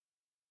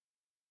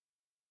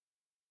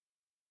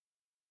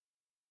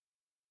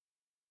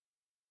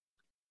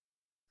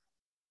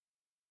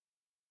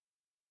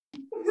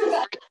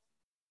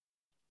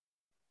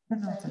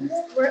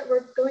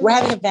We're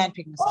having a band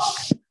picnic.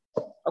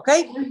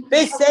 Okay?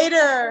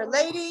 Beseder,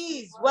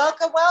 ladies,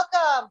 welcome.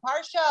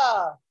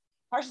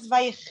 Parsha's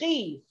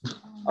Vayechi.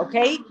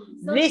 Okay?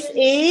 This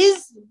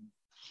is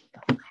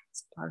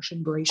Parsha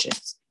and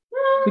Bereshit.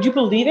 Could you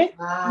believe it?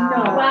 No.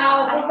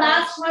 Wow, the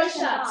last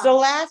Parsha. So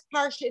last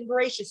Parsha in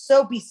Bereshit.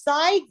 So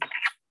besides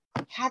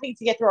having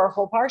to get through our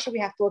whole Parsha, we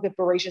have to look at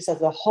Bereshit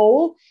as a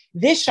whole.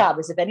 This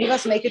Shabbos, if any of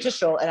us make it to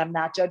Shul, and I'm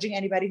not judging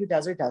anybody who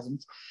does or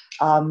doesn't,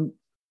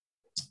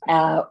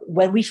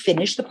 when we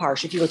finish the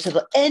Parsha, if you go to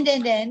the end,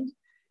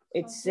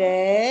 it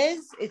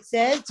says, it's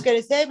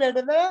going to say, blah,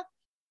 blah, blah,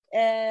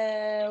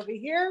 over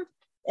here,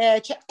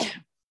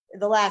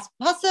 the last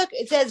pasuk,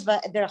 it says,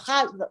 about the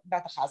Chazan, the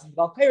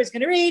Valkyrie is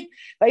going to read,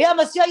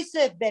 Vayamas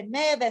Yosef ben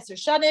Mea v'Eser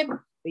Shanim,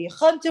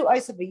 V'yichantu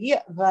Yosef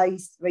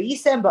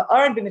v'yisem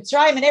ba'aron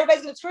b'Mitzrayim, and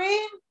everybody's going to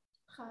scream,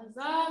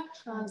 Chazak.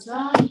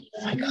 oh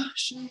my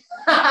gosh.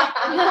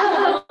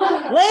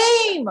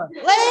 Lame.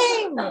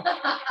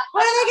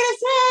 What are they going to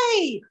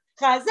say?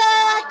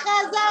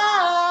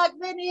 Chazak,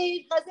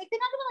 Vinny, Chazak. They're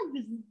not going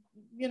to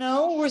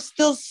we're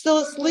still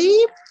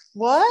asleep.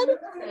 What?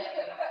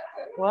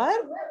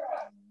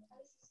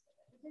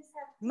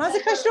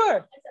 Mazik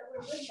Hashur.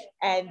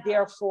 And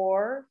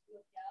therefore,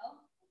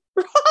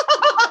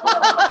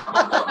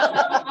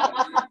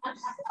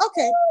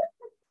 okay.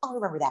 I'll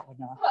remember that one,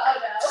 Noah.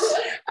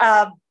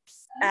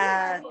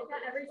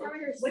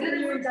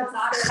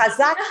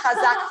 Chazak,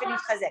 finit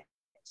chazek.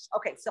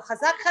 Okay, so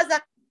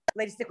chazak,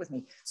 ladies, stick with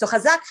me. So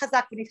chazak,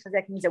 finit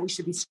chazek means that we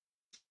should be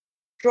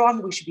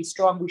strong, we should be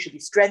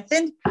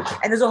strengthened.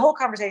 And there's a whole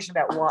conversation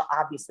about, well,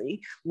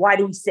 obviously, why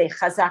do we say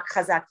chazak,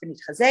 finit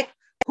chazek?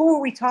 Who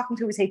are we talking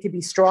to? We say to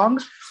be strong.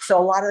 So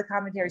a lot of the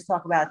commentaries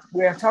talk about,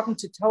 we're talking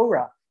to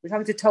Torah. We're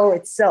talking to Torah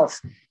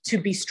itself to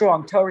be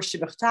strong. Torah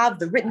Shebachtav,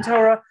 the written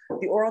Torah,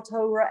 the oral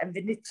Torah, and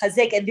the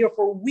Chazek, and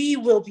therefore we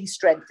will be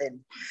strengthened.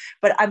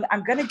 But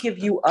I'm going to give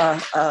you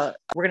we're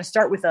going to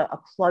start with a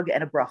plug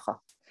and a bracha.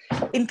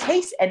 In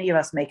case any of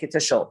us make it to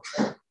Shul,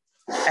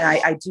 and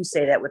I do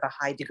say that with a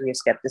high degree of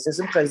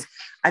skepticism because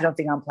I don't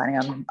think I'm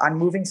planning on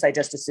moving, so I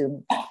just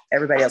assume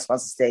everybody else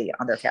wants to stay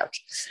on their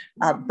couch.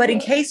 But in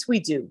case we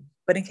do,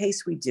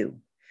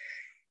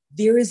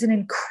 there is an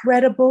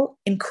incredible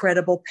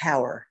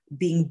power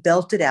being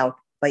belted out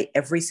by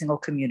every single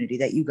community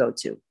that you go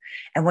to.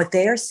 And what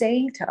they are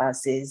saying to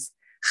us is,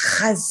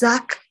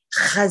 chazak,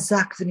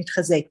 v'nit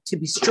chazek, to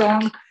be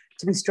strong,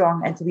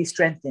 and to be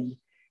strengthened.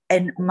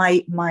 And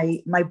my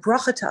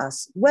bracha to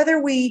us,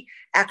 whether we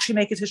actually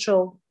make it to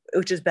Shul,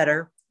 which is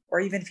better, or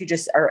even if you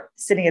just are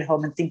sitting at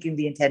home and thinking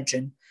the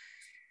intention,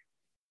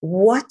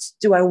 what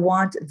do I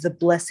want the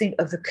blessing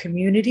of the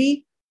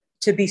community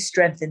to be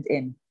strengthened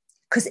in?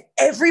 Because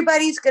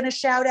everybody's going to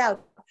shout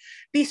out,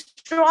 be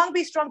strong,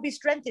 be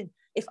strengthened.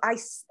 If I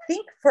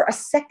think for a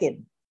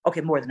second, okay,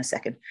 more than a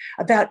second,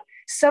 about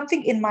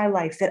something in my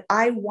life that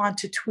I want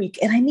to tweak,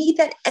 and I need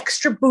that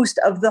extra boost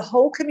of the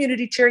whole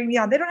community cheering me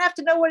on. They don't have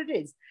to know what it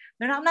is.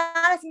 They're not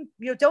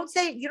don't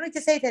say it. You don't need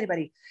to say it to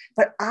anybody,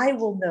 but I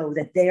will know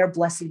that they are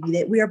blessing me,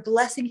 that we are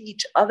blessing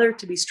each other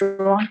to be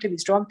strong, to be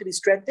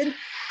strengthened.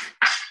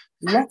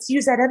 Let's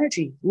use that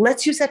energy.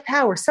 Let's use that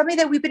power. Something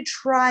that we've been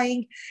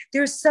trying.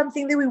 There's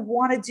something that we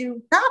want to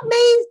do. It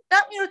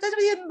doesn't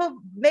be the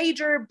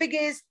major,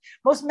 biggest,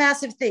 most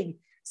massive thing.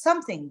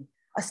 Something,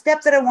 a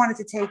step that I wanted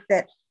to take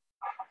that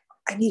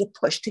I need a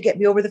push to get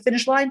me over the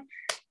finish line.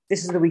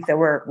 This is the week that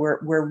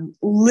we're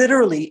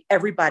literally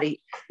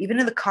everybody,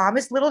 even in the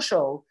calmest little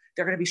show,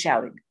 they're going to be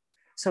shouting.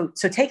 So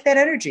take that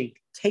energy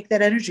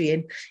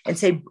and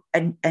say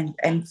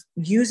and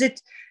use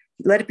it.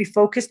 Let it be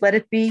focused. Let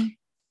it be.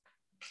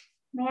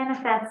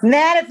 Manifest.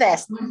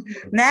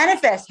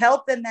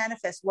 Help them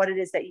manifest what it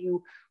is that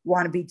you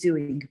want to be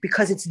doing,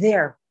 because it's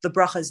there. The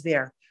bracha is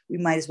there. We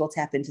might as well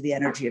tap into the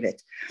energy of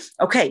it.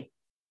 Okay.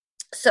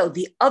 So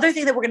the other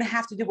thing that we're going to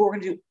have to do, what we're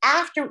going to do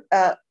after,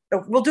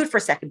 we'll do it for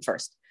a second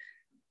first.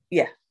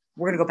 Yeah,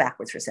 we're going to go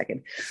backwards for a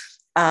second.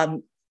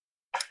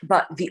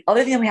 But the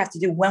other thing that we have to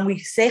do when we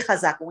say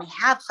chazak, when we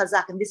have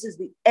chazak, and this is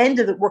the end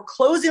of we're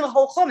closing the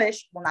whole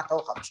chumash. Well, not the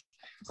whole chumash.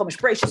 Chumash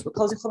Bereshis. We're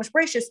closing Chumash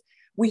Bereshis.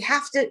 We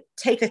have to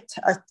take I'm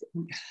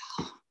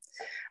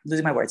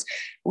losing my words.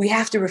 We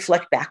have to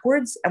reflect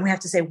backwards, and we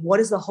have to say, what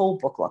does the whole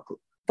book look like?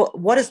 But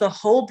what is the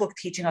whole book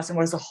teaching us, and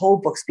what is the whole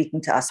book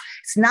speaking to us?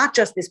 It's not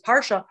just this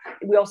parsha.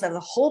 We also have the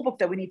whole book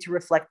that we need to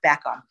reflect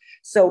back on.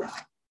 So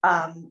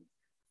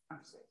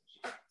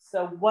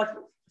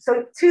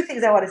two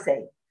things I want to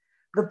say.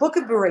 The book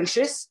of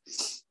Bereshis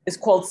is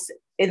called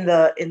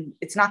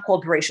it's not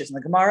called Bereshis in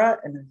the Gemara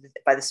and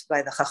by the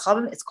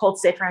Chachamim. It's called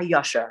Sefer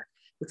HaYashar,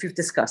 which we've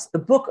discussed. The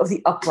book of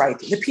the upright,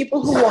 the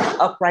people who walk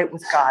upright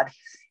with God,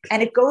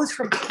 and it goes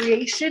from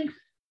creation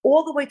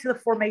all the way to the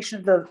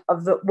formation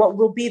of the what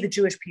will be the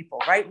Jewish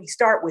people. Right? We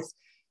start with,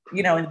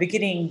 in the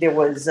beginning there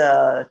was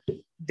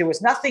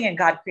nothing, and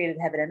God created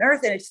heaven and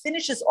earth, and it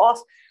finishes off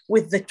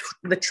with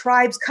the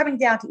tribes coming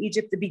down to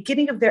Egypt, the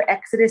beginning of their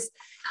exodus,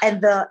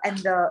 and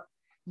the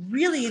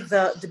really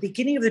the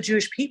beginning of the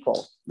Jewish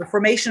people, the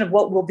formation of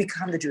what will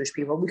become the Jewish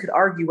people. We could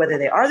argue whether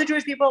they are the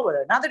Jewish people, whether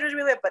they're not the Jewish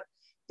people, but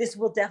this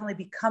will definitely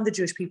become the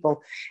Jewish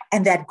people.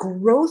 And that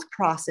growth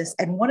process,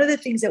 and one of the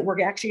things that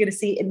we're actually going to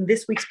see in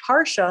this week's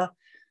Parsha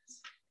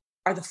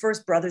are the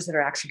first brothers that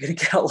are actually going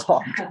to get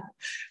along.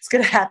 It's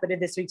going to happen in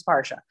this week's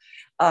Parsha.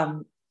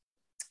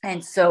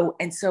 And so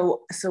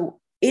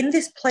in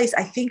this place,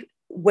 I think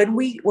when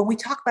we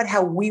talk about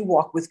how we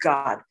walk with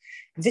God,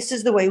 this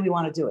is the way we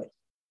want to do it.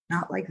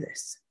 Not like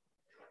this.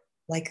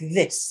 Like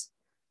this.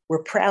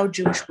 We're proud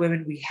Jewish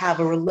women. We have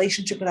a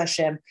relationship with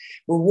Hashem.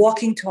 We're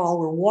walking tall.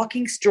 We're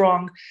walking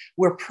strong.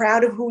 We're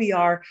proud of who we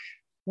are.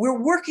 We're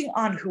working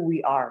on who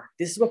we are.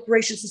 This is what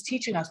Bereshit is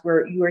teaching us,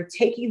 where you are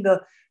taking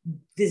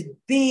this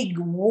big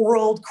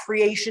world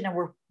creation and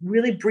we're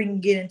really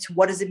bringing it into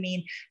what does it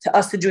mean to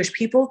us, the Jewish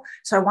people.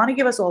 So I want to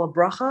give us all a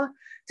bracha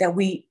that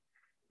we,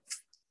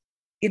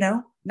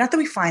 not that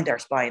we find our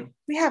spine,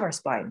 we have our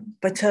spine,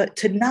 but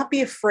to not be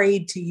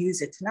afraid to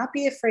use it, to not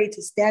be afraid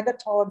to stand up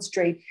tall and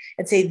straight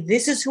and say,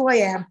 this is who I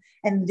am,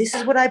 and this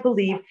is what I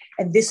believe,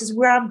 and this is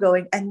where I'm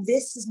going, and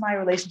this is my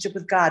relationship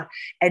with God.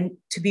 And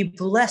to be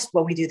blessed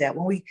when we do that,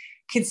 when we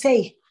can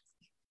say,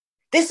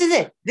 this is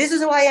it, this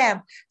is who I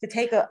am, to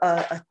take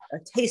a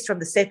taste from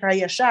the Sefer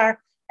HaYashar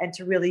and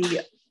to really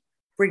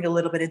bring a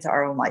little bit into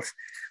our own life.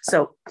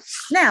 So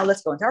now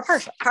let's go into our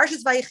Parsha.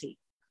 Parsha's Vayechi,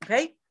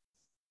 okay?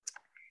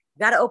 You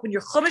got to open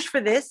your Chumash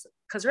for this,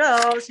 because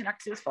Rose, you're not going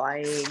to see what's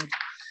flying.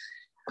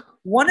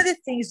 One of the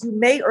things you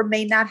may or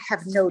may not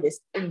have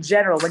noticed in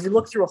general, when you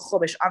look through a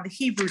Chumash on the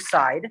Hebrew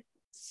side,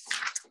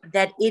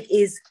 that it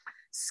is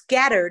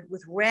scattered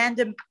with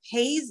random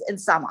P's and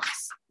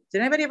Samachs.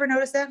 Did anybody ever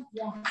notice that?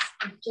 Yes,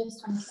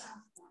 just on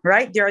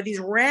Right? There are these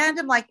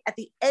random, like at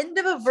the end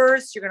of a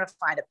verse, you're going to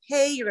find a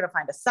Pei, you're going to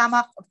find a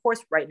Samach. Of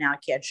course, right now I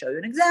can't show you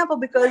an example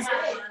because,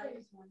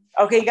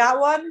 okay, you got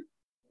one?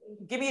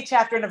 Give me a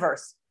chapter and a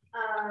verse.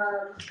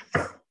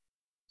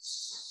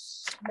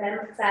 Mem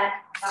Chet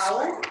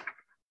Aleph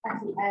at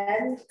the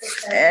end.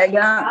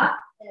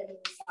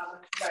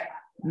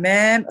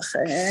 Mem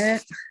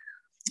Chet.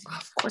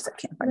 Of course, I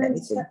can't find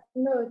anything.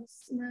 No,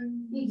 it's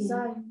Mem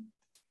Zayin.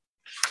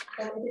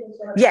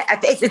 Yeah,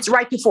 it's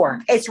right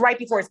before. It's right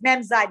before. It's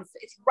Mem Zayin.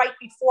 It's right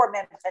before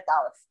Mem Chet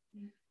Aleph.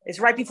 It's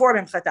right before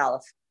Mem Chet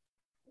Aleph.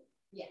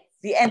 Yes.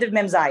 The end of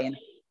Mem Zayin.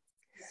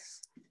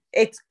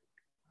 It's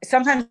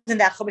sometimes in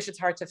that Chumash, it's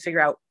hard to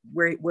figure out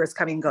where it's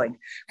coming and going.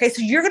 Okay,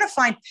 so you're going to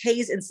find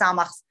Peis and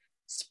Samachs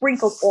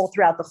sprinkled all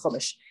throughout the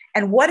Chumash.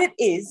 And what it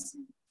is,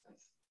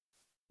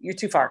 you're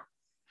too far.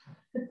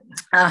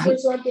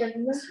 There's going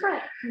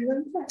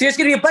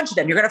to be a bunch of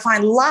them. You're going to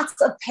find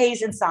lots of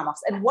Peis and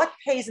Samachs. And what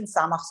Peis and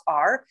Samachs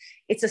are,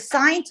 it's a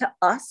sign to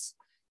us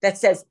that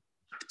says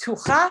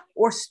Ptucha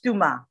or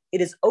Stuma.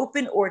 It is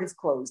open or it is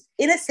closed.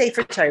 In a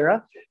Sefer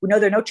Torah, we know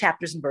there are no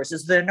chapters and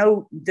verses. There's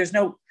no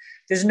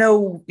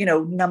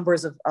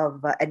numbers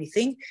of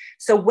anything.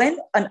 So when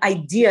an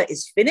idea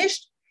is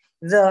finished,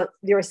 there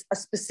is a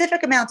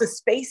specific amount of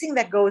spacing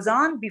that goes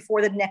on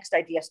before the next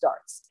idea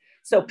starts.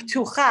 So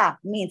ptucha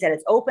means that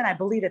it's open. I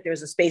believe that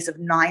there's a space of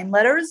 9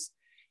 letters,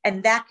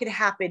 and that could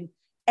happen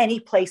any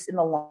place in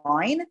the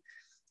line.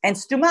 And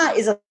stuma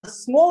is a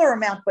smaller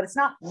amount, but it's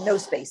not no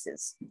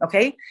spaces.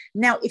 Okay.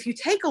 Now, if you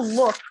take a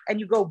look and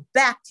you go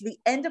back to the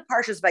end of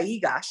Parshas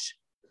Vayigash,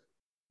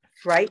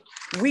 right,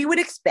 we would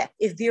expect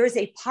if there is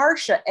a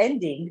Parsha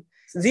ending,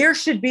 there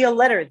should be a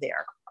letter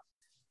there.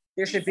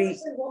 There should be.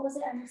 What was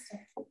it?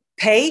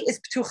 Pei is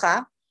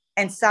ptucha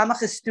and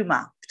samach is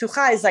stuma.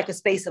 Ptucha is like a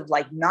space of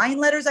like 9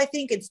 letters, I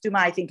think, and stuma,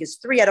 I think, is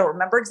 3. I don't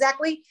remember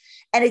exactly.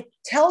 And it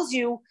tells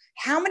you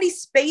how many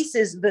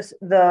spaces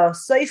the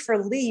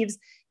Sefer leaves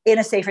in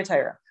a Sefer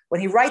Torah.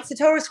 When he writes the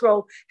Torah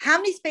scroll, how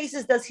many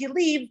spaces does he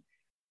leave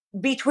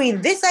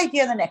between this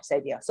idea and the next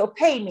idea? So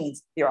Pei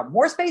means there are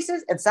more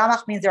spaces, and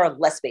Samach means there are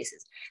less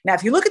spaces. Now,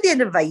 if you look at the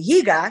end of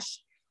Vayigash,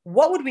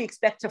 what would we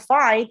expect to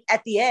find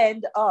at the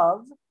end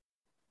of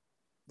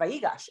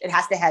Vayigash? It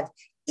has to have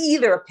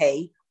either a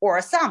Pei or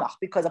a Samach,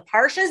 because a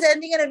Parsha is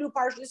ending and a new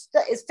Parsha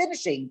is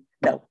finishing.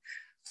 No,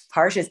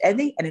 Parsha is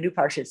ending and a new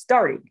Parsha is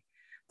starting.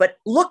 But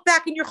look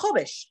back in your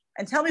Chumash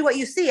and tell me what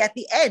you see at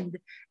the end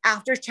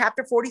after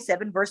chapter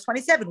 47, verse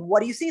 27.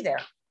 What do you see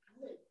there?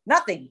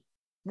 Nothing.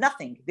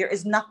 Nothing. There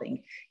is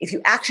nothing. If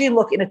you actually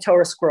look in a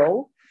Torah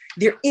scroll,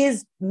 there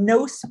is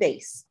no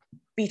space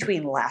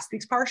between last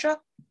week's Parsha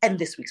and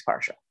this week's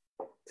Parsha.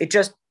 It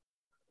just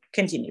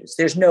continues.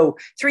 There's no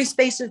 3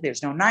 spaces.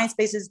 There's no 9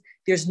 spaces.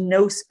 There's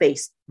no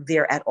space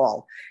there at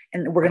all.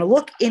 And we're going to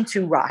look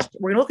into Rashi.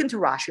 We're going to look into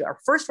Rashi, our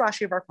first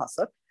Rashi of our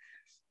pasuk,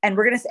 and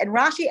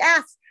Rashi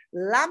asks,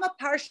 Lama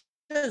Parsha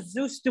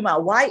zu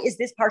stuma? Why is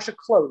this Parsha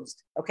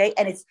closed? Okay,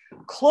 and it's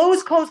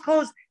closed,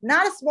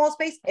 not a small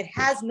space. It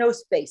has no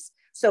space.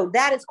 So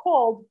that is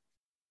called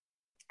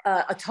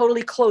a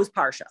totally closed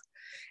Parsha.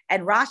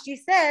 And Rashi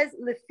says,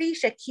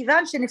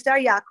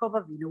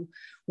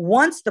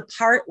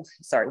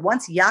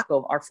 once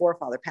Yaakov, our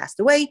forefather, passed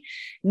away,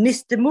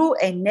 nistemu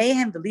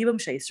einehem v'libam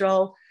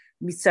she'Yisrael,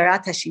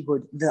 mitzarat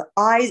hashibud. The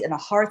eyes and the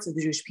hearts of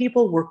the Jewish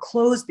people were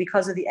closed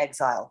because of the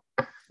exile,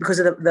 because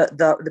of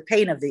the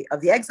pain of the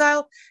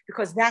exile,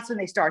 because that's when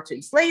they start to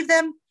enslave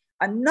them.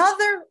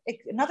 Another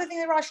thing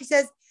that Rashi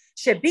says,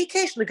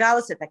 Shebikesh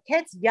legalis, that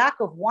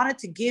Yaakov wanted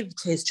to give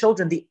to his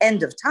children the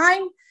end of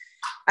time,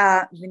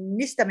 and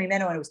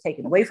it was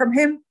taken away from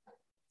him.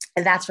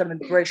 And that's from the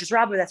Bereshit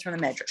Rabbah, that's from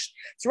the Medrash.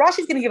 So Rashi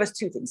is going to give us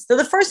two things. So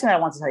the first thing that I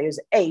want to tell you is,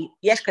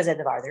 yesh kazeh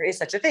davar, there is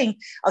such a thing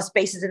of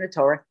spaces in the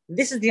Torah.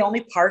 This is the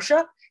only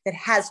Parsha that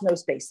has no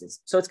spaces.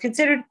 So it's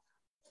considered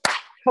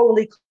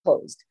totally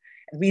closed.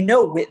 We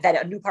know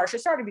that a new Parsha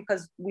started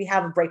because we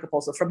have a breakup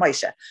also from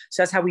Moshe.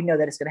 So that's how we know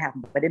that it's going to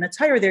happen. But in a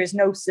Torah, there is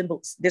no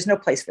symbol, there's no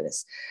place for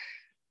this.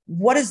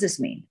 What does this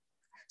mean?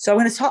 So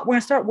we're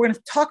going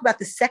to talk about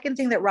the second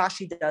thing that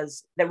Rashi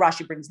does, that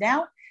Rashi brings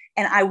down,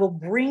 and I will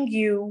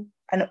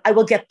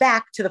get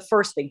back to the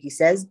first thing he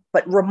says,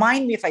 but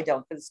remind me if I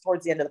don't, because it's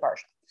towards the end of the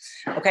Parsha.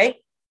 Okay?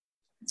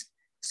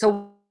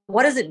 So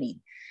what does it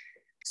mean?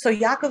 So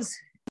Yaakov's,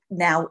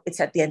 now it's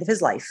at the end of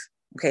his life.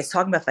 Okay, it's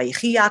talking about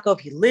Vayechi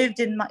Yaakov. He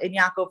lived in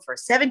Yaakov for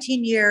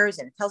 17 years,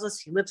 and it tells us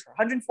he lived for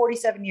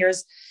 147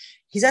 years.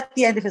 He's at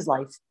the end of his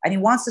life, and he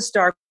wants to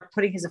start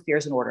putting his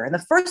affairs in order. And the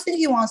first thing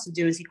he wants to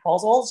do is he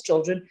calls all his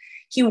children.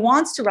 He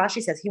wants to,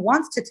 Rashi says, he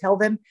wants to tell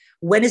them,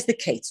 when is the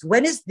Kates?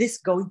 When is this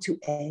going to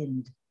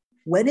end?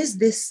 When is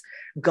this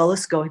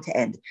gullus going to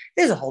end?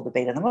 There's a whole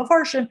debate on the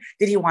Mefarshim.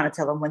 Did he want to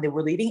tell them when they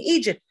were leaving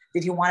Egypt?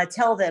 Did he want to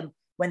tell them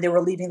when they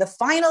were leaving the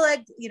final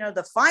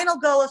the final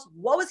gullus?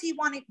 What was he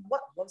wanting?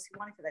 What was he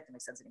wanting for that to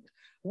make sense in English?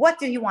 What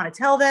did he want to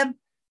tell them?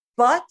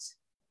 But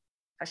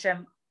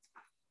Hashem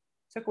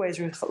took away his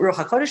Ruach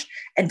HaKodesh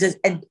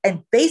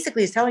and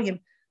basically is telling him,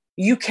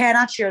 you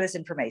cannot share this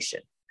information.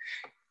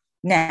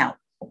 Now,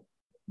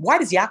 why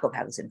does Yaakov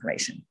have this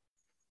information?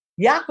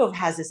 Yaakov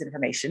has this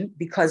information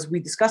because we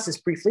discussed this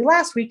briefly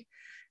last week.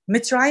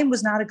 Mitzrayim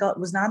was not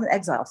an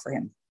exile for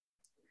him.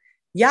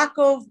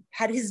 Yaakov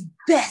had his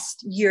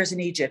best years in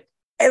Egypt.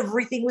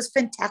 Everything was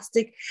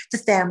fantastic. The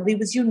family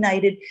was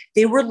united.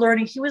 They were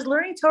learning. He was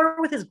learning Torah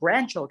with his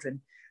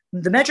grandchildren.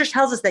 The Medrash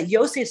tells us that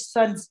Yosef's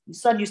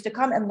son used to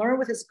come and learn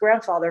with his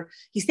grandfather.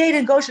 He stayed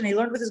in Goshen. He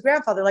learned with his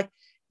grandfather. Like,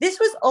 this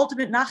was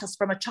ultimate nachas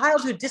from a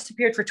child who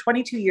disappeared for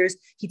 22 years.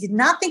 He did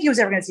not think he was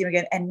ever going to see him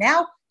again. And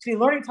now to be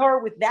learning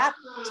Torah with that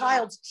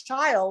child's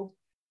child,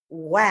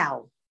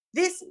 wow.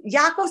 This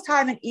Yaakov's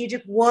time in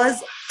Egypt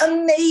was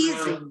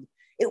amazing.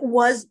 It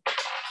was,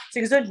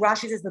 so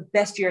Rashi says, the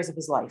best years of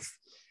his life.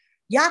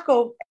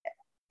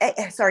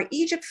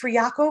 Egypt for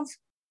Yaakov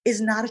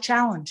is not a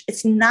challenge.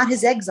 It's not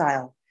his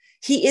exile.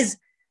 He is,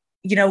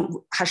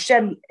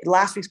 Hashem,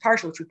 last week's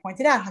Parsha, which we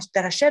pointed out,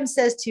 that Hashem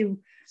says to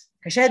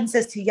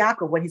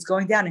Yaakov when he's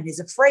going down and he's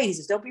afraid, he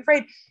says, don't be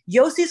afraid.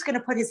 Yosef's going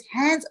to put his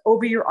hands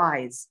over your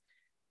eyes.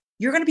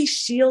 You're going to be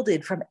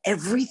shielded from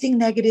everything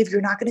negative.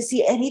 You're not going to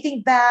see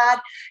anything bad.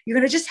 You're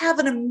going to just have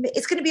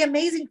it's going to be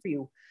amazing for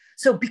you.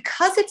 So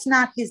because it's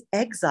not his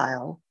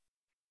exile,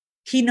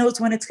 he knows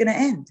when it's going to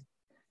end.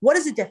 What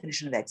is the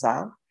definition of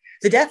exile?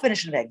 The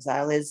definition of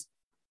exile is,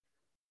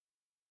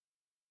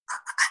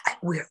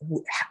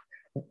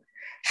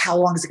 how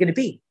long is it going to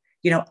be?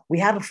 We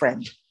have a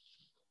friend.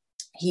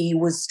 He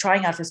was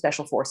trying out for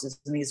special forces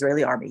in the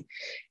Israeli army.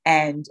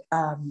 And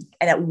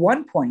at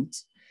one point,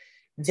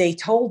 they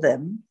told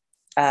them,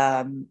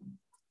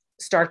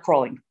 start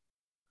crawling.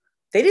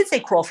 They didn't say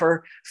crawl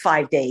for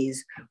 5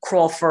 days,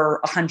 crawl for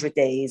 100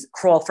 days,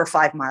 crawl for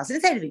 5 miles. They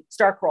didn't say anything.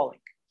 Start crawling.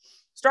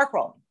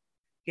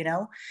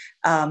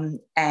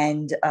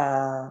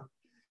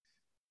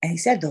 And he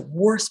said the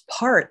worst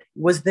part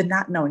was the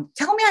not knowing.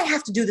 Tell me I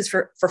have to do this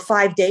for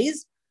 5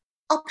 days.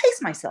 I'll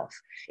pace myself.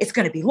 It's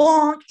going to be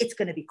long. It's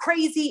going to be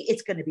crazy.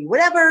 It's going to be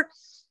whatever,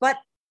 but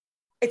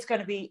it's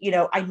going to be,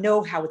 I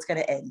know how it's going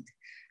to end.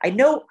 I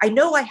know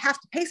I have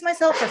to pace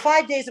myself for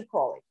 5 days of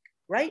crawling,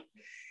 right?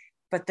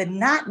 But the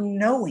not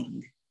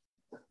knowing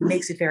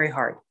makes it very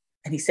hard.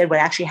 And he said what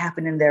actually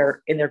happened in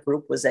their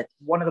group was that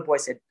one of the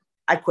boys said,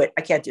 I quit.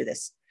 I can't do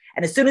this.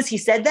 And as soon as he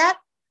said that,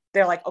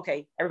 they're like,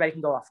 okay, everybody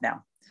can go off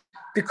now.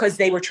 Because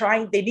they were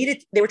trying to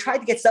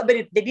get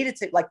somebody, they needed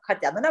to cut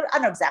down the number. I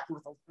don't know exactly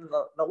what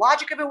the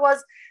logic of it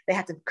was. They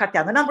had to cut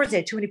down the numbers. They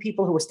had too many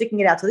people who were sticking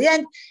it out to the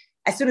end.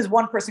 As soon as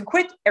one person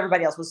quit,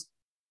 everybody else was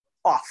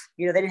off.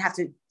 They didn't have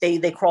to,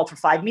 they crawled for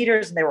 5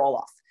 meters and they were all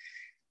off.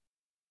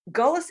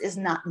 Gullus is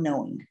not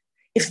knowing.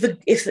 If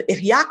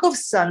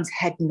Yaakov's sons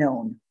had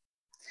known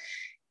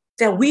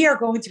that we are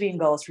going to be in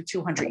Gullus for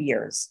 200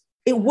 years,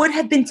 it would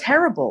have been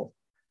terrible.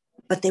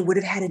 But they would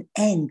have had an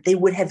end. They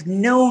would have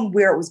known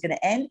where it was going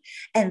to end.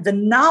 And the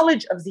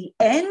knowledge of the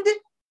end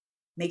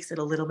makes it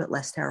a little bit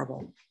less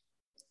terrible.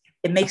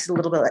 It makes it a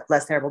little bit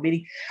less terrible.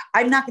 Meaning,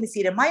 I'm not going to see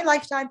it in my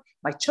lifetime,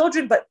 my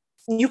children, but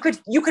you could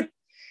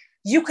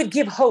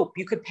give hope.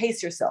 You could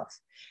pace yourself.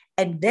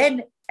 And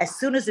then as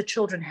soon as the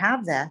children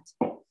have that,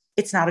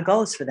 it's not a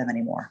gullus for them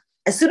anymore.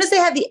 As soon as they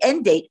have the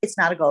end date, it's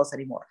not a gullus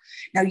anymore.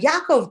 Now,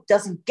 Yaakov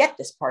doesn't get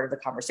this part of the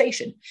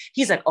conversation.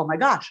 He's like, oh my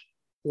gosh,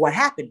 what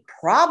happened?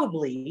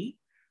 Probably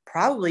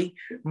probably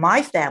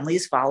my family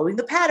is following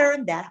the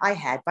pattern that I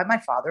had by my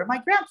father and my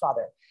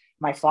grandfather.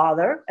 My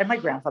father and my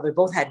grandfather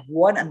both had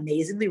one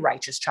amazingly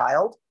righteous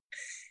child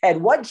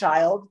and one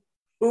child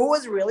who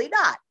was really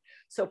not.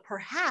 So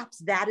perhaps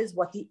that is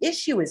what the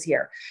issue is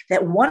here,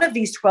 that one of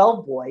these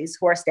 12 boys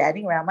who are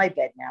standing around my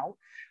bed now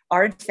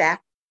are in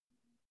fact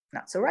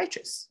not so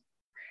righteous.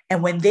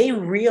 And when they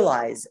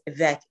realize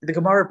that, the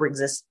Gemara brings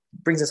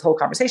this whole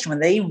conversation, when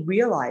they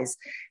realize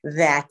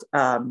that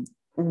I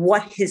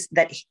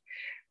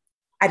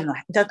don't know,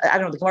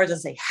 the Gemara doesn't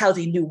say how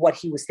they knew what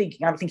he was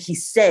thinking. I don't think he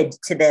said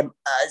to them,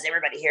 is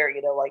everybody here,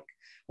 like,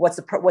 what's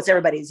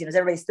everybody's, is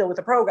everybody still with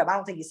the program? I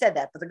don't think he said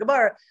that, but the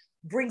Gemara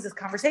brings this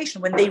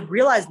conversation. When they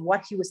realized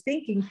what he was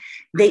thinking,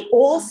 they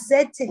all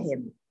said to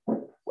him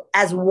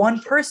as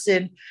one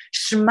person,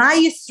 Shema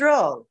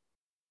Yisrael,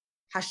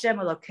 Hashem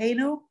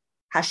Elokeinu,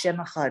 Hashem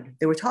Echad.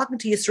 They were talking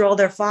to Yisrael,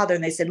 their father,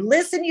 and they said,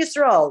 listen,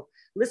 Yisrael,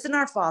 listen,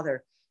 our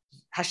father,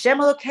 Hashem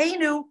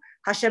Elokeinu,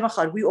 Hashem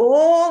Echad. We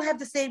all have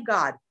the same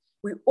God.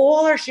 We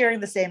all are sharing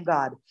the same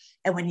God.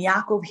 And when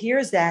Yaakov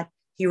hears that,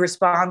 he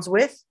responds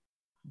with,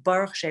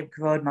 Baruch Shem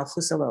Kavod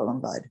Malchus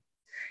Olam Vad.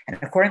 And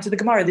according to the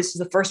Gemara, this is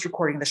the first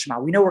recording of the Shema.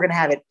 We know we're going to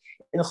have it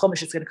in the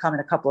Chumash. It's going to come in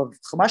a couple of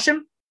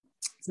Chumashim.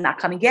 It's not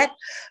coming yet.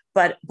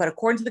 But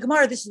according to the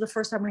Gemara, this is the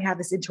first time we have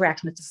this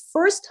interaction. It's the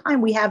first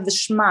time we have the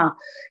Shema.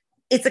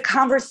 It's a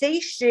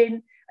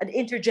conversation, an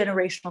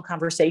intergenerational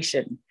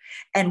conversation.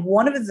 And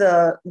one of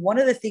the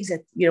things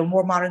that, the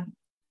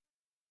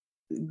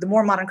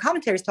more modern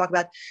commentaries talk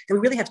about, that we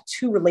really have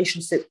two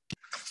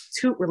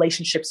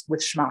relationships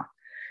with Shema.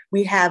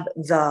 We have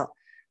the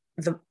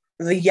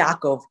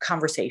Yaakov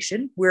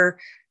conversation, where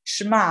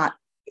Shema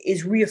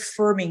is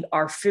reaffirming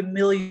our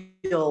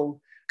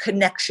familial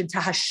connection to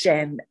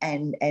Hashem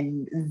and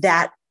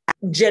that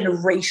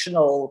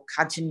generational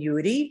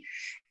continuity,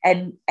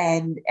 and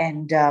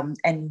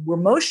where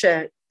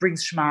Moshe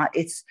brings Shema,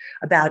 it's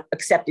about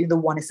accepting the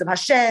oneness of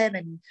Hashem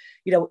and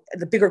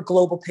the bigger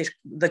global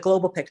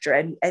picture,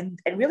 and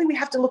really we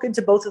have to look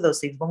into both of those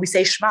things. When we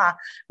say Shema,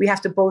 we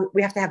have to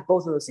have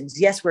both of those things.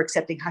 Yes, we're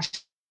accepting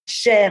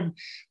Hashem,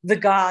 the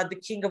God, the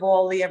King of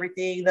all the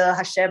everything, the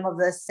Hashem of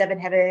the seven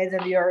heavens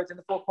and the earth and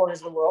the four corners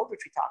of the world,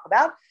 which we talk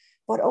about,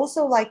 but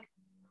also like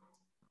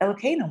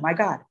Elokeinu, my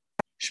God,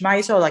 Shema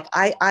Yisrael, like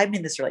I'm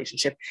in this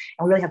relationship,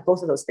 and we really have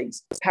both of those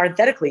things.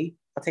 Parenthetically,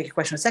 I'll take your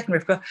question in a second,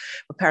 Rivka,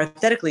 but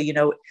parenthetically,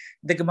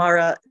 the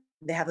Gemara,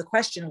 they have the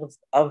question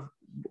of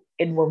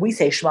when we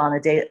say Shema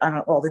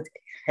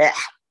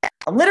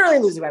I'm literally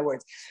losing my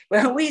words.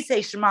 When we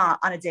say Shema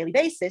on a daily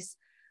basis,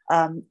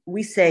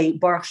 we say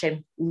Baruch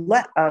Shem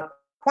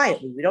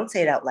quietly. We don't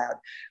say it out loud,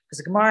 because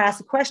the Gemara asked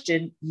the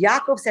question.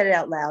 Yaakov said it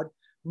out loud.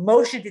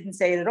 Moshe didn't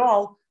say it at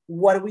all.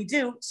 What do we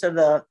do? So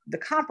the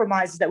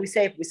compromise is that we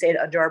say it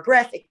under our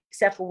breath,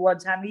 except for one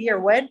time a year.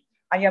 When?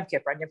 On Yom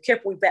Kippur. On Yom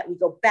Kippur, we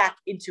go back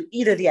into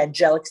either the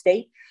angelic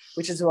state,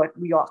 which is what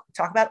we all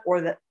talk about,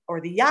 or the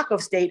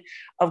Yaakov state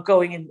of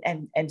going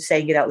and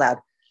saying it out loud.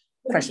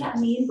 What does that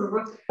mean?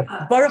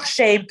 Baruch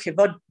Shem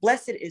Kavod,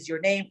 blessed is your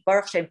name.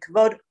 Baruch Shem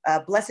Kavod,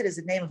 blessed is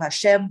the name of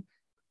Hashem.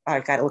 I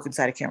got to look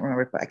inside. I can't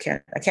remember it, but I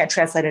can't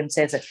translate it and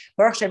say it.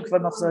 Baruch Shem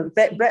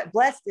Kavod,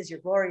 blessed is your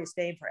glorious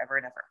name forever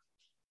and ever.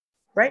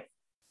 Right?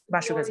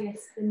 Glorious,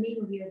 the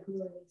name of your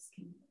glorious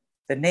kingdom.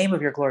 The name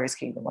of your glorious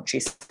kingdom, what she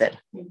said.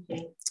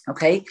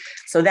 Okay,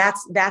 so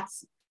that's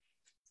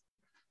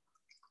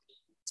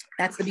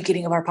the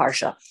beginning of our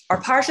Parsha.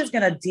 Our Parsha is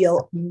going to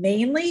deal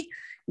mainly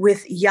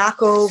with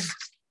Yaakov's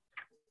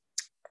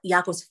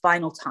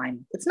final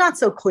time. It's not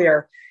so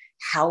clear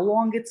how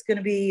long it's going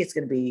to be. It's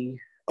going to be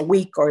a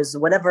week or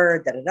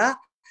whatever,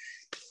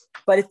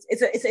 But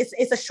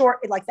it's a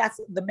short, like that's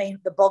the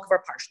bulk of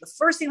our Parsha. The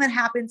first thing that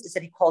happens is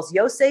that he calls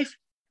Yosef,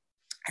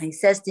 and he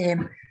says to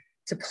him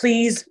to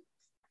please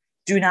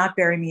do not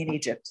bury me in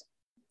Egypt.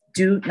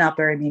 Do not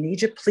bury me in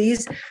Egypt.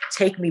 Please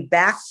take me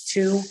back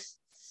to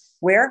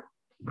where?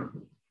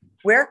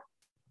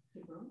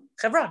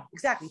 Hebron.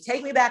 Exactly.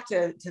 Take me back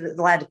to the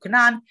land of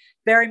Canaan.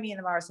 Bury me in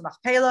the Maras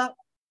Machpelah.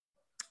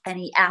 And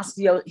he asked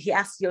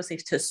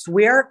Yosef to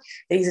swear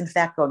that he's in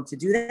fact going to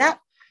do that.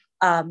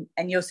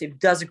 And Yosef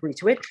does agree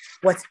to it.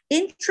 What's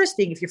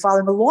interesting, if you're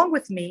following along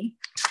with me,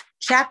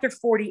 chapter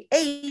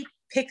 48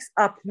 picks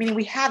up, meaning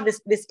we have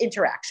this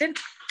interaction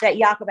that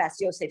Yaakov asks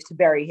Yosef to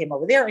bury him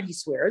over there, and he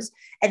swears.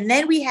 And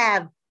then we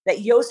have that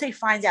Yosef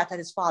finds out that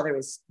his father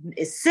is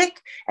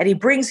sick, and he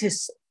brings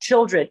his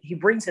children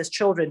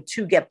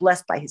to get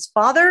blessed by his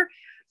father.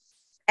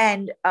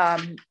 And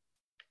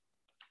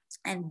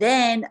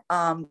then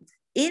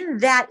in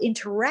that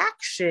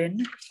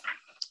interaction,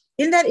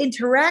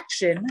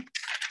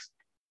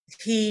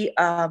 he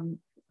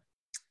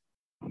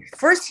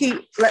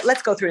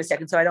let's go through it a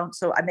second so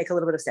I make a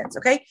little bit of sense.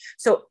 Okay,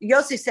 so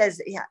Yosef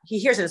says he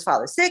hears that his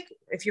father is sick.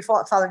 If you're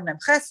following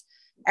Memches,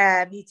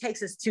 he takes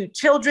his two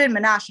children,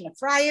 Menashe and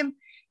Ephraim,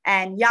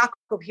 and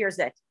Yaakov hears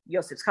that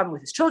Yosef's coming with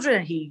his children,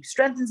 and he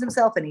strengthens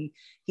himself and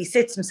he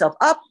sits himself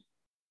up,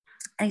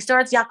 and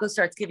Yaakov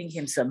starts giving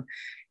him some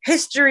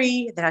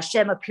history that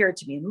Hashem appeared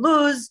to me in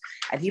Luz,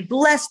 and he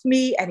blessed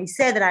me, and he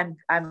said that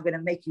I'm going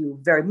to make you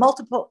very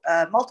multiple.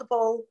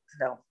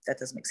 No, that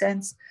doesn't make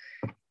sense.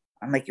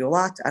 I'll make you a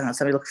lot. I don't know.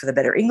 Somebody look for the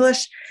better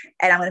English.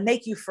 And I'm going to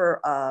make you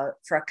for a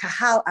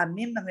kahal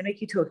amim. I'm going to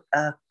make you to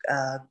a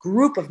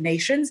group of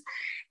nations,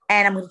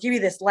 and I'm going to give you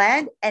this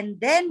land.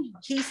 And then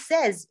he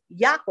says,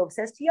 Yaakov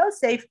says to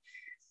Yosef,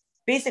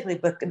 basically,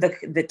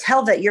 the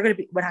tell that you're going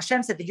to be, when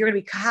Hashem said that you're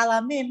going to be kahal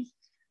amim,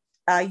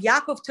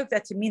 Yaakov took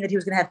that to mean that he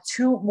was going to have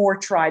 2 more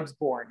tribes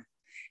born,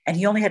 and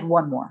he only had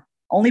 1 more.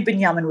 Only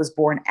Binyamin was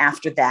born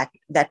after that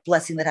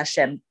blessing that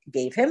Hashem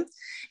gave him.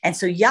 And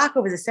so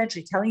Yaakov is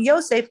essentially telling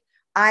Yosef,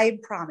 I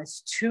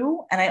promised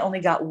 2 and I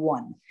only got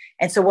 1.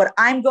 And so what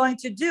I'm going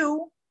to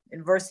do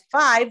in verse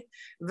 5,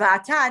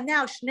 V'ata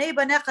now shnei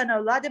banecha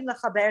noladim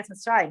lecha be'eretz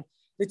Mitzrayim.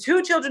 The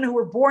 2 children who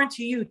were born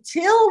to you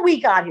till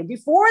we got here,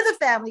 before the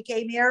family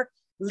came here,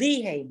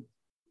 liheim,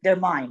 they're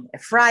mine.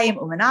 Ephraim,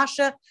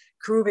 Umanasha,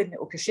 Keruvin,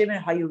 Ukashim,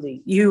 and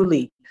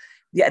Yuli.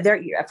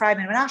 Ephraim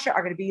and Manasseh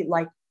are going to be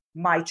like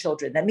my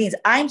children. That means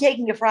I'm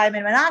taking Ephraim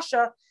and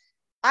Manasseh.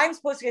 I'm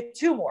supposed to get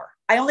 2 more.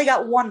 I only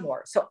got 1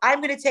 more. So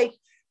I'm going to take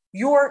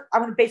I'm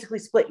going to basically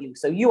split you.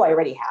 So you I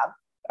already have.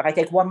 If I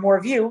take 1 more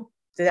of you,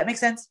 does that make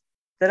sense?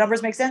 The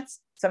numbers make sense?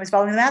 Somebody's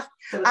following the math?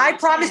 So I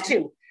promised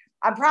 2.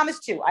 I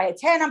promised 2. I had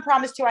 10. I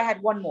promised 2. I had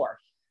 1 more.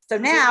 So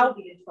now,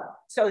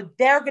 so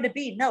they're going to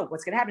be,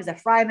 what's going to happen is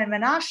Ephraim and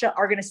Manasseh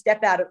are going to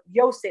step out of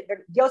Yosef.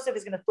 Yosef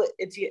is going to split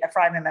into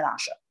Ephraim and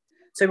Manasseh.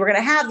 So we're going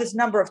to have this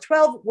number of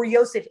 12 where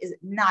Yosef is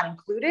not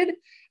included,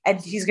 and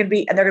they're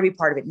going to be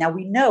part of it. Now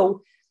we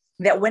know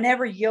that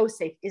whenever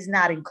Yosef is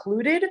not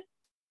included,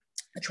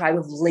 the tribe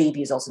of Levi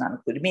is also not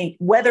included, meaning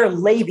whether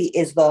Levi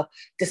is the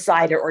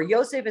decider or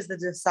Yosef is the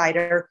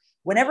decider,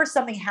 whenever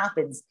something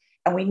happens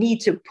and we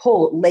need to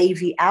pull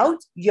Levi out,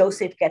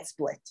 Yosef gets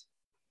split.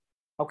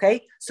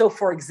 Okay? So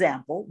for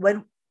example,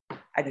 I'm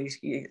going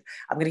to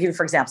give you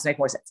for examples to make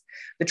more sense.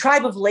 The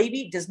tribe of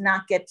Levi does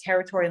not get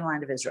territory in the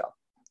land of Israel.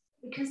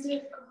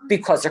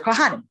 Because they're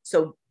Kohanim.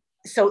 So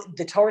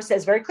the Torah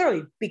says very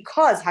clearly,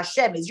 because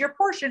Hashem is your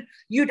portion,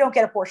 you don't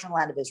get a portion of the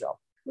land of Israel.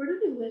 Where do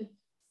they live?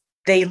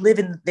 They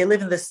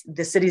live in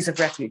the cities of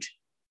refuge.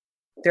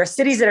 There are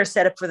cities that are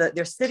set up there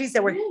are cities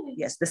that were, really?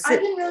 Yes. I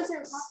didn't realize they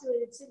were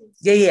populated cities.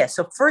 Yeah.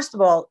 So first of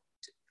all,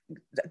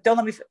 don't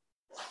let me,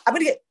 I'm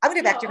going to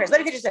get back to your question.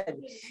 Let me finish that.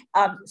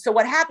 So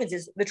what happens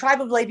is the tribe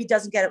of Levi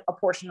doesn't get a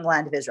portion of the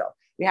land of Israel.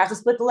 We have to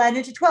split the land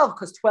into 12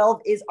 because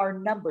 12 is our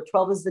number.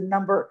 12 is the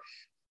number.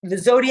 The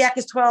zodiac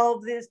is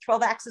 12. There's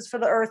 12 axes for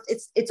the earth.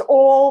 It's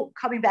all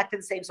coming back to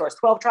the same source.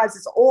 12 tribes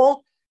is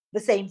all the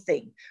same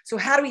thing. So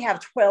how do we have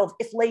 12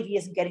 if Levi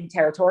isn't getting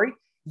territory?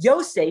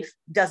 Yosef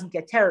doesn't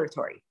get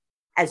territory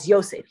as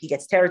Yosef. He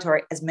gets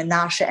territory as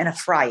Manasseh and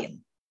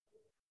Ephraim.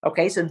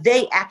 Okay, so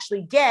they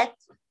actually get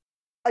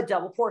a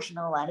double portion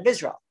of the land of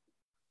Israel.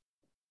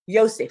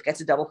 Yosef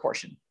gets a double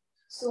portion.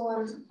 So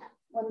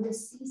when the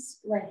sea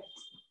split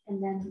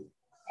and then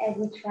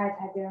every tribe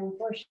had their own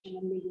portion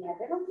and Levi had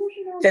their own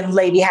portion? Then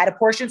Levi had a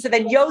portion. So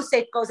then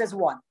Yosef goes as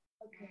 1.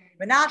 Okay.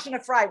 Manasseh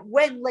and Ephraim,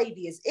 when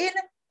Levi is in,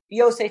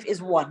 Yosef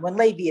is 1. When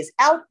Levi is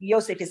out,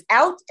 Yosef is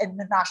out, and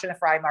Manasseh and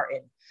Ephraim are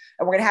in.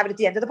 And we're going to have it at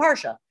the end of the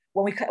Parsha.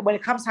 When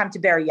it comes time to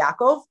bury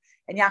Yaakov,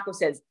 and Yaakov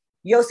says,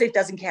 Yosef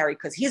doesn't carry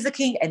because he's the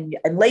king, and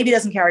Levi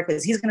doesn't carry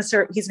because he's going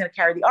to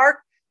carry the ark.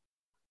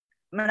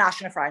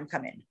 Manasseh and Ephraim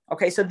come in.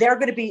 Okay, so they're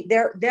going to be,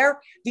 they're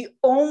the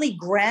only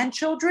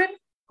grandchildren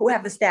who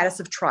have the status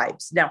of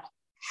tribes. Now,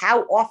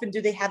 how often do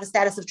they have the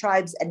status of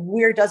tribes, and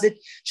where does it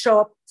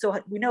show up?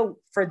 So we know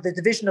for the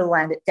division of the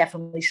land, it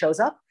definitely shows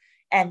up.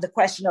 And the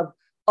question of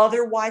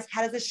otherwise,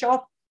 how does it show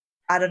up?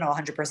 I don't know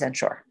 100%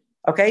 sure.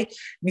 Okay.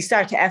 We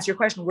start to answer your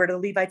question. Where do the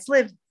Levites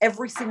live?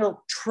 Every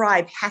single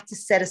tribe had to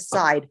set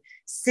aside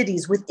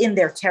cities within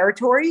their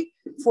territory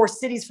for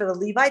cities for the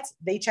Levites.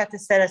 They each had to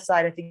set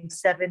aside, I think,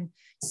 7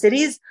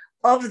 cities.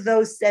 Of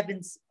those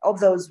cities,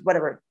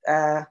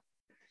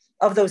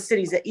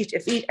 that each,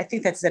 I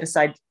think that's set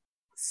aside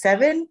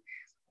 7.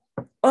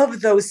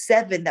 Of those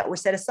 7 that were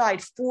set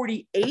aside,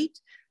 48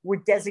 were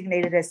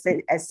designated as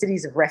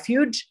cities of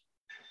refuge.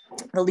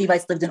 The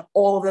Levites lived in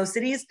all of those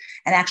cities,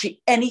 and actually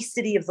any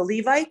city of the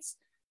Levites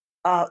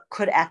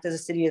could act as a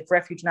city of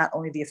refuge, not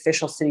only the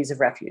official cities of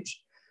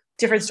refuge.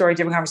 Different story,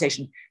 different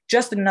conversation.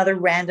 Just another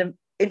random,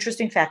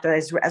 interesting fact,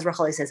 as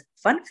Rachel says,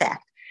 fun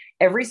fact.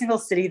 Every single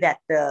city that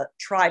the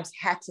tribes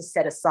had to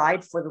set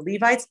aside for the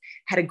Levites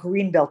had a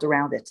green belt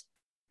around it.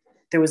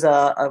 There was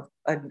an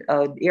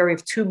area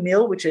of 2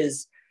 mil, which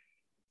is,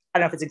 I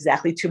don't know if it's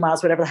exactly 2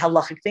 miles, whatever the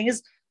halachic thing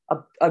is,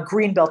 a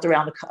green belt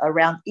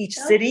around each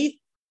city.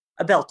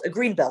 A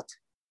green belt.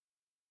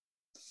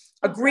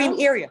 A green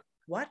area.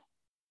 What?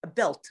 A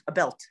belt.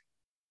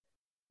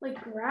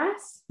 Like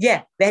grass?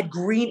 Yeah, they had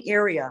green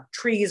area,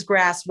 trees,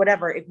 grass,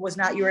 whatever. It was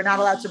not, you were not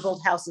allowed to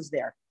build houses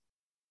there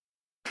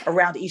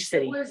around each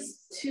city. It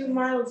was 2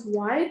 miles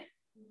wide?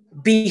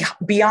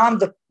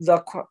 Beyond the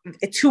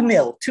 2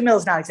 mil. 2 mil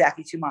is not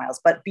exactly 2 miles,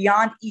 but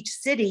beyond each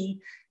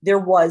city, there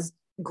was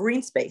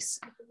green space.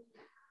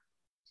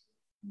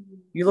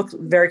 You look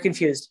very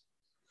confused.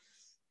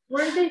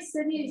 Were they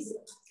cities?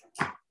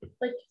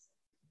 Like,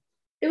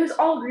 it was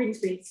all green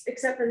space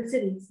except for the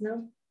cities,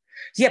 no?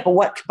 Yeah,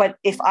 but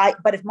if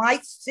my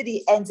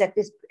city ends at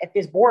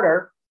this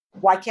border,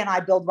 why can't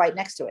I build right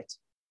next to it?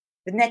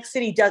 The next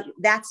city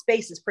that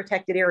space is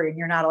protected area, and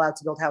you're not allowed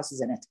to build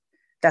houses in it.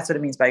 That's what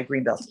it means by a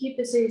green belt. To keep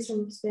the cities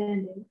from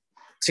expanding.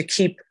 To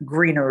keep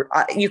greener,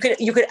 you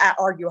could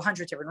argue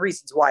 100 different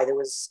reasons why it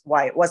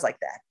was like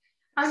that.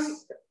 I'm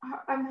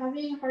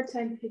having a hard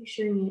time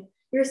picturing it.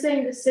 You're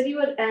saying the city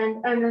would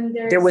end, and then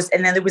there was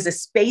a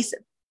space,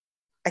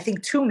 I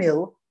think 2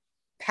 mil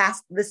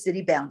past the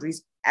city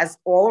boundaries as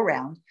all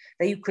around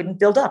that you couldn't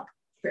build up.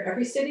 For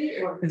every city,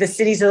 or the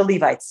cities of the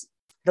Levites,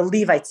 the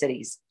Levite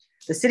cities,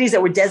 the cities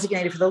that were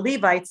designated for the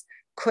Levites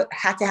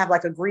had to have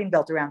like a green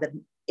belt around it.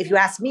 If you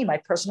ask me, my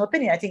personal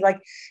opinion, I think like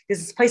there's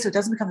this place so it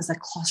doesn't become this like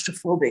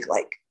claustrophobic,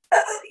 like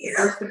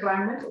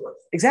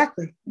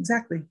Exactly.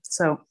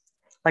 So,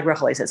 like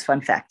Rachel says,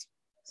 fun fact.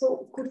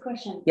 So, good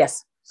question.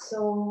 Yes.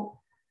 So,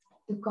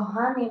 the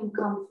Kohanim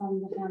come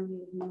from the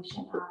family of Moshe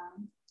and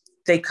Aaron.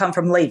 They come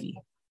from Levi.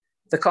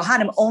 The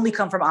Kohanim only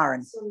come from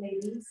Aaron. So,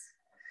 ladies.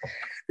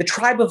 The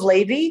tribe of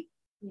Levi.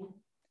 Yeah.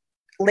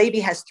 Levi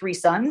has 3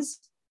 sons.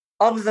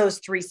 Of those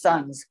 3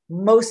 sons,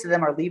 most of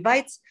them are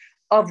Levites.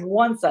 Of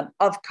one son,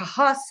 of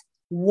Kahas,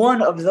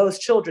 one of those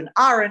children,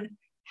 Aaron,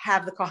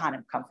 have the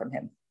Kohanim come from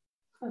him.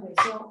 Okay,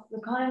 so the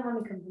Kohanim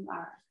only come from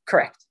Aaron.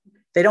 Correct.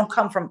 They don't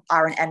come from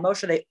Aaron and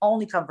Moshe. They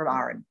only come from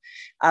Aaron.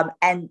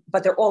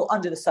 But they're all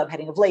under the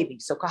subheading of Levi.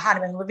 So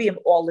Kohanim and Leviim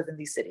all live in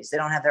these cities. They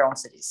don't have their own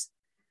cities.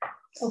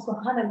 Oh,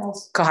 Kohanim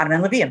also. Kohanim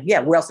and Leviim.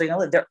 Yeah, where else are they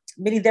going to live?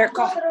 Meaning they're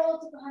all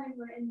the Kohanim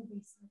were in the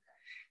Beis Hamikdash.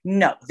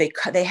 No,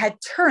 they had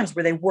turns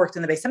where they worked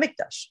in the Beis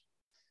Hamikdash.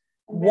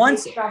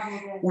 Once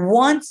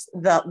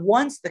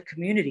the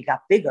community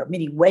got bigger,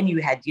 meaning when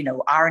you had,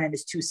 Aaron and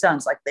his 2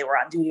 sons, like they were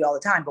on duty all the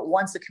time. But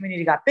once the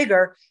community got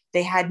bigger,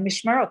 they had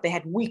mishmarot. They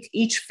had week.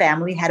 Each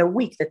family had a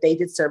week that they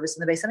did service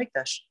in the Beis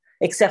Hamikdash,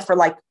 except for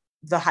like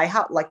the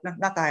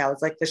not the high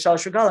house, like the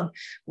Shalosh Regalim,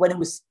 when it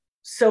was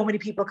so many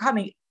people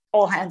coming,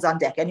 all hands on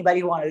deck. Anybody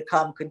who wanted to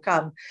come could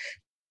come.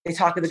 They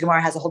talk, the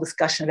Gemara has a whole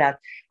discussion about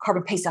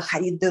Korban Pesach,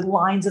 the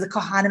lines of the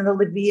Kohanim and the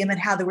Leviim and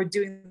how they were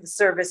doing the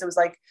service. It was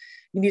like,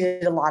 you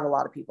needed a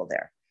lot of people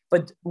there.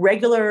 But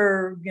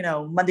regular,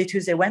 Monday,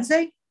 Tuesday,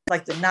 Wednesday,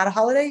 like not a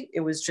holiday,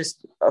 it was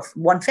just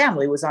one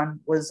family was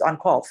on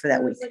call for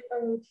that week. Like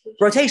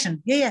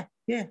rotation. Yeah.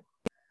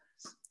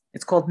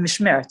 It's called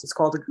mishmeret. It's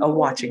called a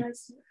watching.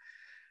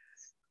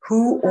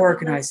 Who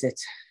organized it?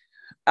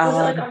 Was it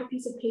like on a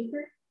piece of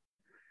paper?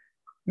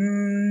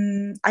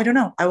 I don't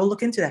know. I will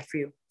look into that for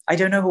you. I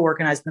don't know who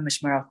organized the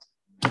mishmeret.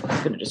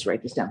 I'm going to just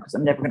write this down because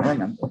I'm never going to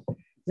remember. Does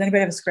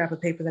anybody have a scrap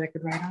of paper that I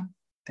could write on?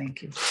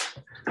 Thank you.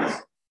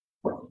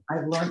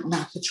 I've learned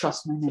not to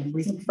trust my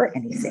memory for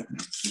anything.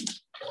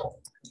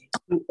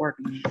 Who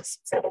organized?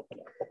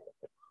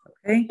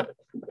 Okay.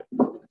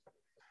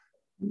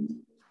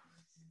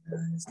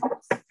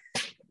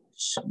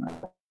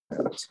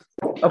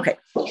 Okay.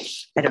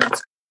 I don't know.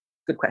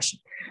 Good question.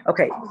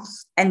 Okay.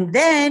 And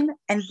then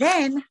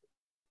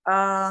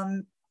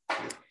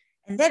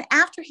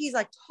after he's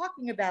like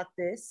talking about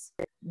this,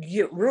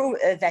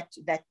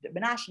 that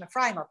Menashe and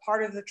Ephraim are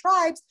part of the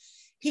tribes,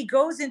 he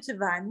goes into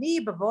Vani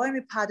Bavoy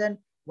Padan.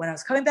 When I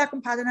was coming back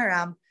from Padan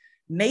Aram,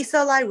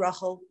 Mesa Lai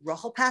Rachel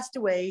passed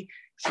away.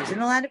 She was in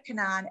the land of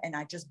Canaan, and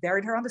I just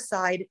buried her on the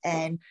side,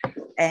 and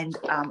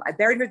I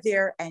buried her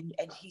there. And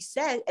he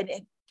said,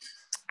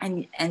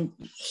 and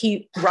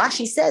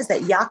Rashi says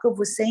that Yaakov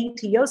was saying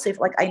to Yosef,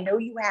 like, I know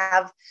you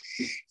have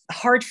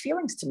hard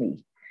feelings to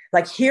me.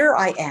 Like, here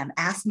I am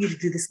asking you to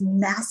do this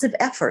massive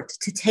effort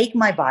to take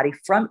my body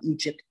from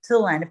Egypt to the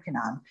land of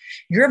Canaan.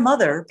 Your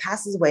mother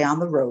passes away on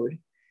the road,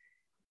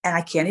 and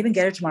I can't even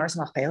get her to Mars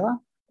Machpelah.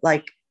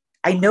 Like,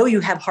 I know you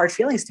have hard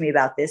feelings to me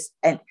about this.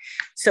 And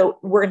so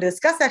we're going to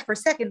discuss that for a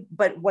second.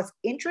 But what's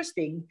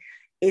interesting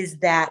is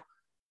that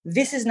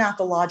this is not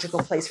the logical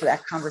place for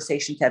that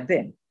conversation to have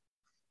been.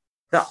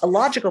 The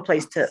logical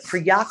place for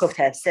Yaakov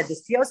to have said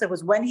this to Yosef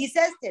was when he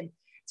says to him,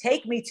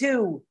 take me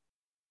to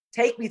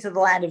the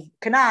land of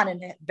Canaan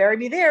and bury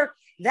me there.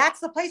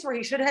 That's the place where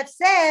he should have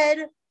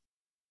said,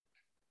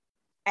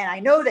 and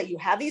I know that you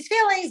have these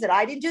feelings that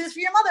I didn't do this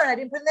for your mother, and I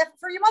didn't put that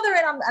for your mother,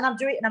 and I'm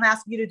doing it, and I'm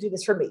asking you to do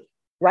this for me,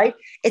 right?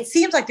 It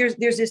seems like there's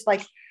this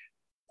like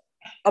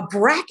a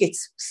bracket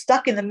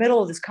stuck in the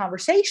middle of this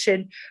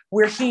conversation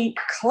where he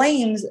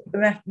claims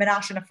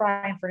Menashe and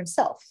Ephraim for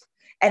himself,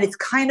 and it's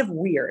kind of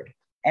weird,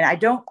 and I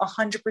don't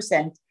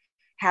 100%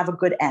 have a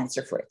good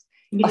answer for it.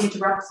 He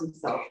interrupts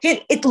himself.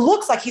 It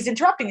looks like he's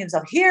interrupting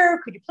himself. Here,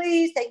 could you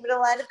please take me to the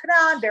land of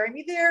Canaan, bury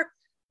me there?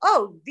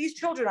 Oh, these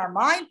children are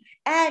mine.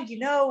 And,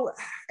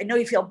 I know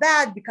you feel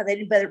bad because I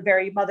didn't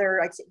bury your mother.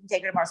 I didn't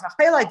take her to Mars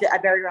Machpelah. I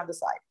buried her on the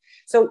side.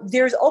 So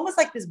there's almost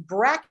like this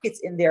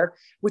brackets in there,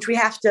 which we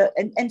have to,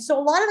 and so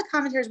a lot of the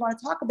commentators want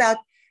to talk about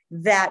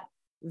that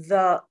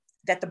the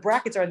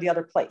brackets are in the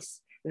other place,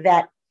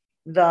 that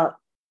the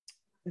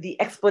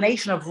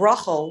explanation of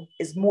Rachel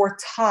is more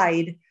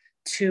tied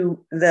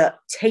to the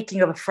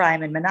taking of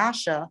Ephraim and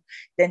Menashe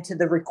than to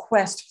the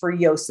request for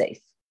Yosef.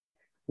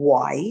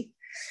 Why?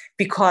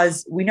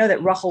 Because we know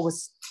that Rachel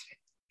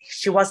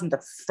she wasn't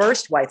the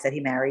first wife that he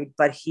married,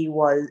 but she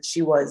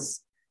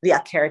was the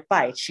Akeret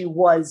Bait. She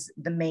was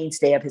the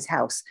mainstay of his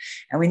house.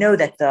 And we know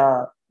that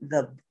the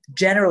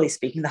generally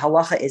speaking, the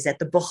halacha is that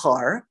the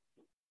Bukhar,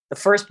 the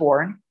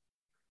firstborn,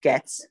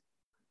 gets.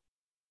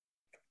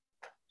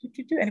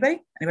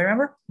 Anybody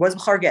remember? What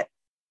does Bukhar get?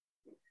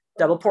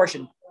 Double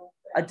portion.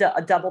 A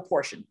double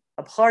portion.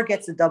 A Bukhar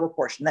gets a double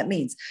portion. That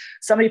means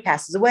somebody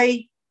passes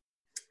away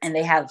and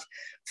they have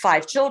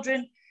 5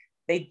 children.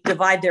 They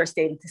divide their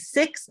estate into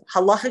 6.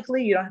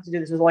 Halachically, you don't have to do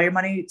this with all your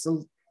money. It's a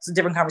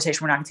different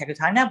conversation. We're not going to take the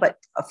time now, but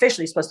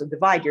officially you're supposed to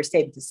divide your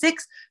estate into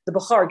 6. The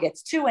Bukhar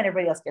gets 2 and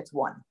everybody else gets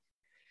 1.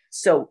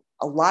 So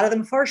a lot of the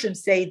Mefarshim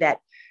say that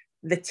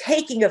the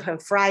taking of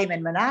Ephraim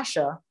and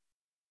Manasseh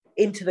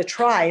into the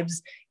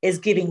tribes is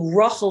giving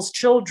Rachel's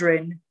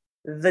children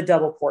the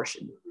double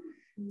portion,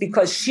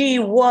 because she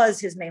was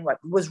his main wife.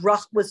 Was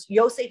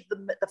Yosef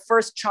the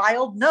first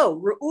child? No,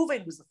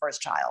 Reuven was the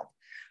first child,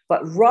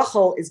 but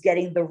Rachel is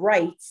getting the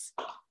rights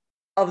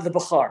of the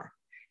Bukhar.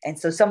 And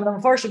so some of the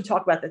Mefarshim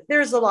talk about that.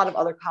 There's a lot of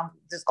other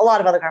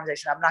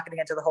conversation. I'm not going to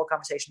get into the whole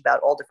conversation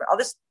about all different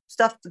other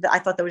stuff. I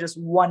thought that was just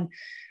one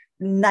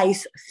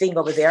nice thing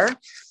over there.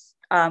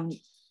 And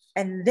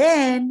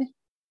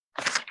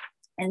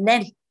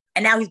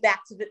now he's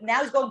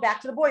going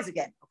back to the boys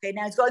again. Okay,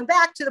 now he's going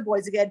back to the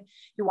boys again.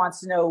 He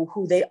wants to know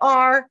who they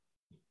are.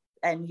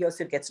 And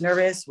Yosef gets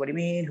nervous. What do you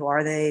mean? Who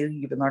are they?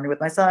 You've been learning with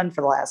my son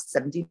for the last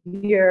 17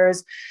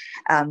 years.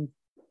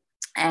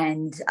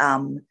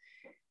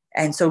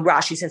 And so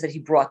Rashi says that he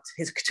brought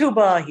his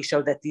ketubah. He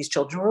showed that these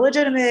children were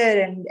legitimate.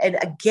 And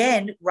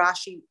again,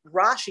 Rashi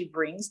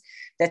brings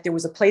that there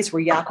was a place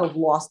where Yaakov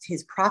lost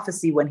his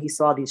prophecy when he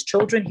saw these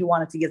children. He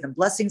wanted to give them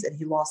blessings and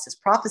he lost his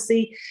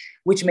prophecy,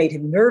 which made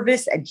him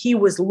nervous. And he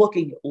was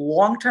looking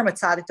long-term. A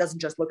tzaddik doesn't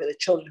just look at the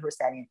children who are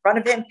standing in front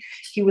of him.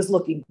 He was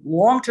looking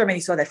long-term, and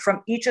he saw that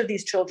from each of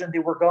these children,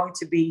 there were going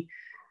to be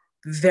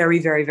very,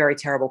 very, very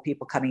terrible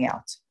people coming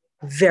out.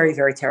 Very,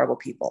 very terrible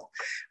people.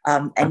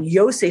 And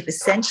Yosef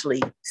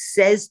essentially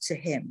says to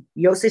him,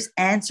 Yosef's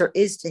answer,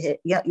 if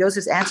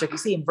you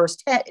see in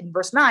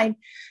verse 9,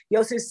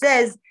 Yosef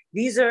says,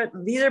 these are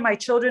my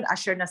children,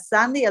 Asher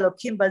Nasani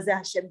Elokim Bazeh,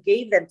 Hashem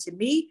gave them to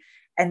me.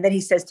 And then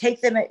he says,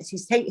 take them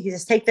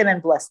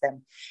and bless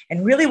them.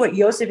 And really what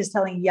Yosef is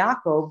telling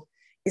Yaakov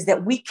is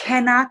that we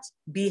cannot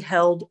be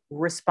held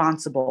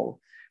responsible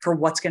for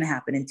what's going to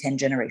happen in 10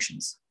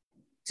 generations.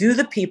 Do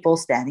the people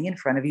standing in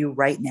front of you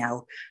right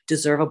now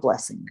deserve a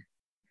blessing?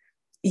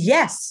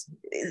 Yes.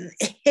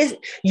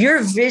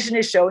 Your vision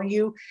is showing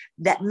you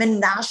that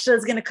Manasseh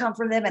is going to come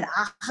from them and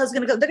Acha is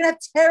going to go. They're going to have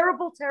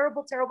terrible,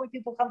 terrible, terrible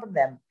people come from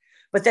them.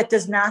 But that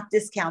does not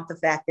discount the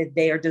fact that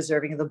they are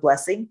deserving of the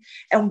blessing.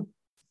 And,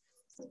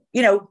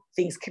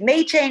 things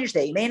may change,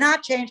 they may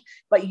not change,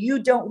 but you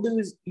don't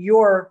lose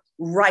your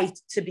right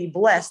to be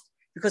blessed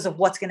because of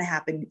what's going to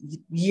happen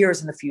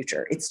years in the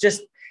future. It's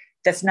just,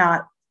 that's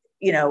not,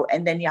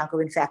 and then Yaakov,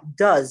 in fact,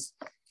 does.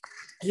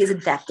 He is, in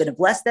fact, going to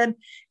bless them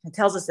and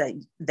tells us that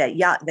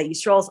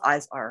Yisrael's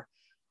eyes are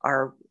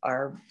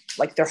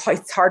like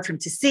it's hard for him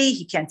to see.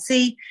 He can't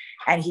see,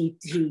 and he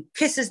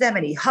kisses them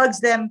and he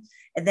hugs them.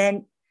 And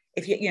then,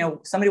 if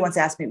somebody once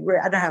asked me,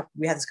 I don't know how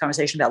we had this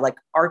conversation about like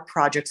art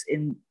projects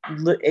in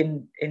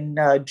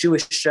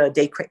Jewish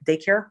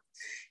daycare.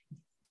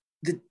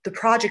 The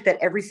project that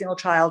every single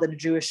child in a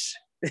Jewish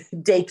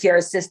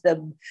daycare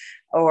system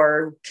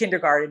or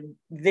kindergarten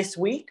this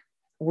week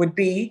would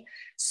be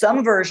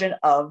some version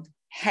of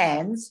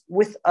hands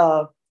with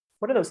what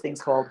are those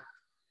things called?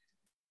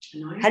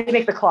 How do you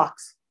make the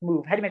clocks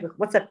move?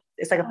 What's that?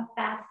 It's like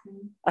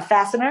a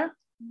fastener,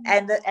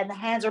 and the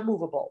hands are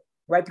movable,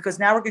 right? Because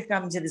now we're going to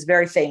come into this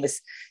very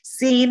famous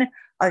scene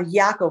of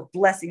Yaakov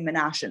blessing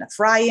Manasseh and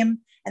Ephraim,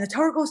 and the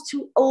Torah goes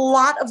to a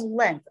lot of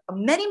length,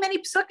 many, many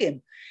psukim,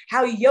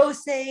 how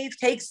Yosef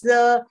takes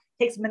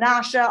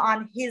Manasseh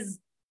on his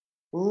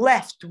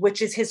left,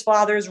 which is his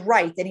father's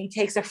right, and he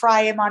takes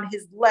Ephraim on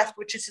his left,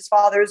 which is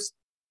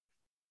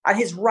on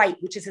his right,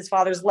 which is his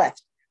father's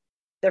left.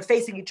 They're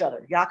facing each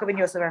other. Yaakov and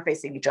Yosef are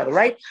facing each other,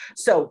 right?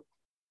 So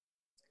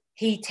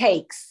he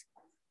takes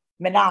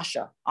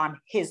Manasseh on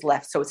his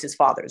left, so it's his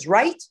father's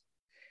right.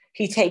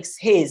 He takes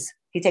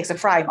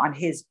Ephraim on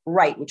his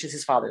right, which is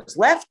his father's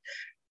left.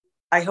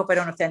 I hope I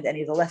don't offend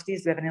any of the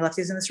lefties. Do we have any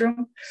lefties in this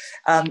room?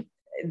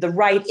 The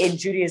right in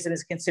Judaism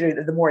is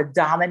considered the more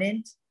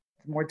dominant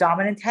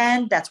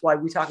hand. That's why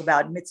we talk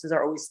about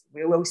mitzvahs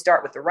we always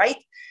start with the right.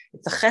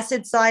 It's the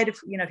chesed side,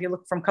 if you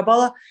look from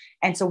Kabbalah.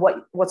 And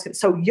so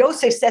so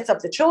Yosef sets up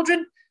the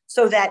children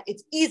so that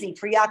it's easy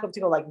for Yaakov to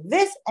go like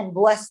this and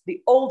bless.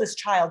 The oldest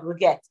child will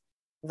get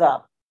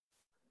the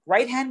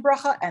right hand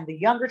bracha and the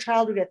younger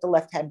child will get the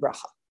left hand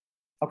bracha.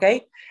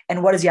 Okay?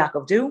 And what does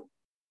Yaakov do?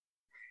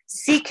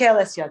 Sikel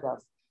es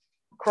yadav,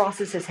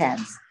 crosses his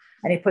hands,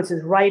 and he puts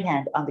his right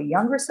hand on the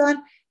younger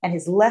son and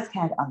his left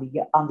hand on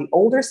the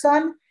older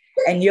son.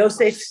 And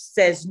Yosef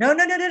says, no,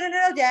 Dad.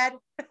 No, Dad.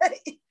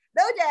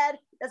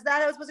 That's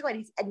not how it's supposed to go.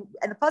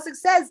 And the pasuk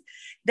says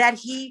that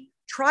he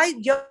tried,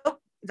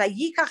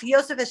 Vayikach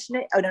Yosef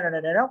eshnei. Oh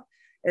no.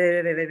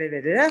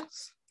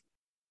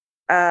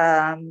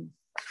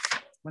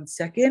 One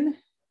second.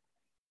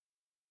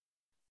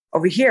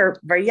 Over here,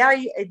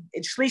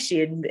 in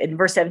Shlishi, in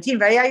verse 17,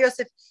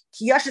 Yosef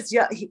sees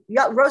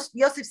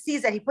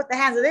that he put the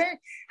hands in it,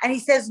 and he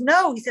says,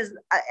 no, he says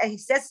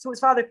to his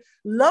father,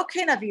 Lo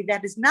kenavi,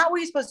 that is not what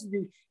you're supposed to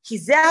do.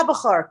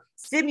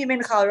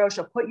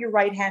 Put your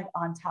right hand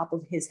on top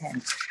of his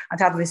head,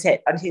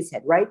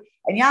 right?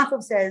 And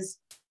Yaakov says,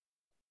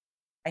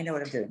 I know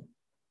what I'm doing.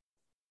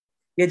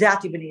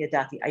 Yadati b'ni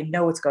yadati. I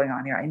know what's going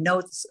on here. I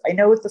know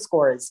what the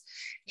score is.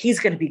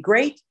 He's going to be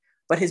great,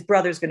 but his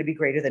brother is going to be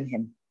greater than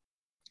him.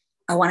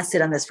 I want to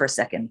sit on this for a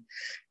second.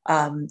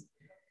 A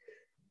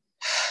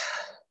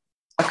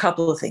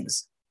couple of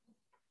things.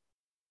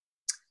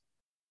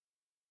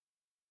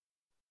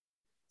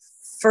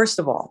 First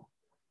of all,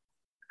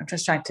 I'm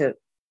just trying to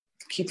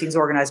keep things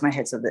organized in my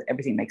head so that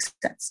everything makes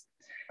sense.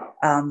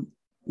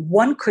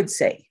 One could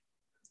say,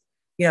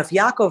 if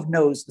Yaakov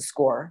knows the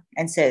score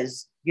and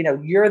says,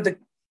 you're the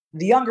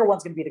younger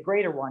one's going to be the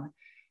greater one,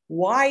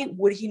 why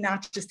would he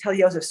not just tell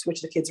Yosef,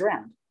 switch the kids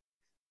around?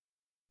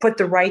 Put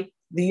the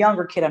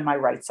younger kid on my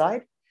right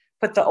side,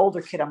 put the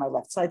older kid on my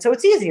left side. So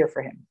it's easier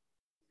for him.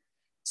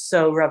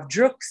 So Rav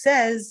Druk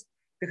says,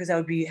 because that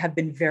would have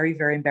been very,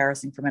 very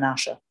embarrassing for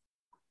Menashe.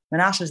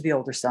 Menashe is the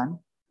older son.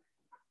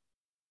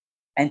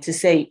 And to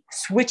say,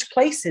 switch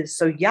places,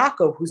 so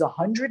Yaakov, who's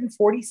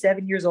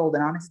 147 years old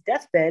and on his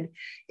deathbed,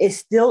 is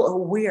still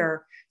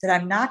aware that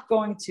I'm not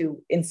going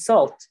to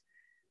insult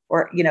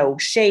or,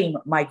 shame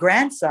my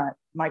grandson,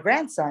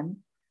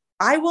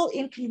 I will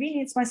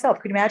inconvenience myself.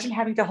 Could you imagine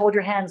having to hold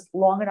your hands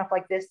long enough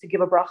like this to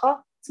give a bracha?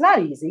 It's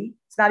not easy.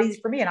 It's not easy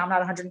for me, and I'm not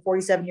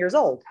 147 years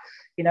old.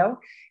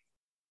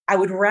 I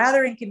would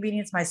rather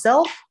inconvenience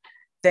myself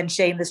than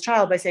shame this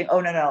child by saying,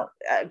 oh, no,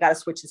 I've got to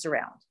switch this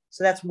around.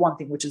 So that's one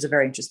thing, which is a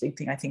very interesting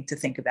thing, I think, to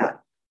think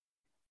about.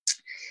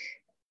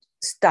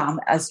 Stam,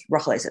 as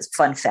Rachel says,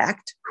 fun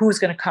fact, who's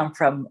going to come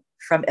from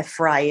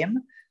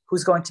Ephraim?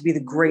 Who's going to be the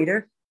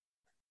greater?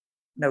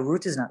 No,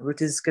 Ruth is not.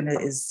 Ruth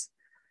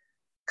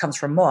comes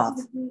from Moab.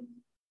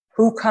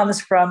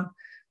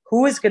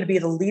 Who is going to be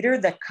the leader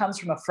that comes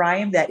from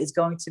Ephraim that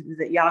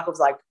Yaakov's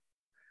like,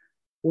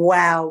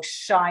 wow,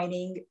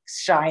 shining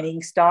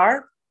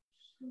star?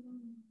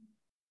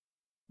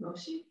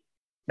 Moshe?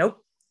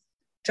 Nope.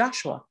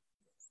 Joshua.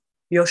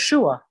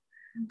 Yoshua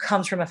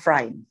comes from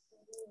Ephraim.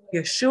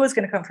 Yeshua is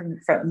going to come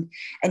from,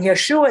 and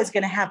Yeshua is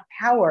going to have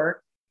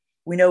power.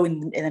 We know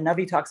in the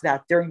Navi talks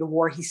about during the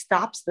war, he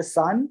stops the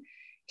sun.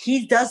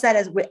 He does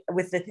that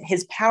with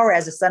his power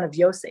as a son of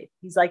Yosef.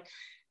 He's like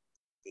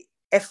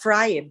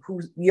Ephraim,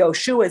 who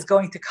Yoshua is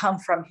going to come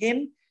from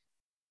him.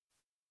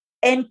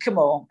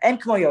 Enkamo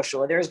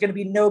Yoshua. There's going to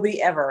be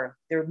nobody ever.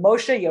 There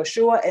Moshe,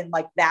 Yoshua, and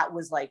that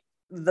was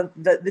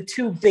the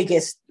two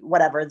biggest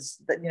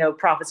prophets that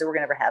we're going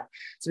to ever have.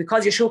 So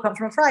because Yeshua comes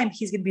from Ephraim,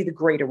 he's going to be the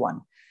greater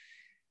one.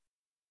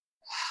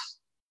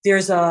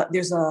 There's a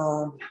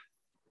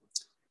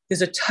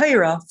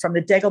Torah from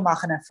the Degel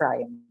Machan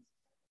Ephraim,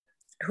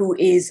 who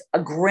is a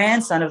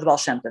grandson of the Baal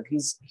Shem Tov.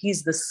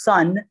 He's the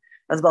son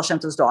of the Baal Shem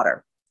Tov's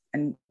daughter.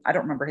 And I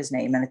don't remember his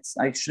name, and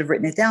I should have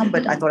written it down,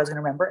 but I thought I was going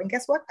to remember. And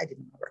guess what? I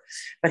didn't remember.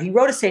 But he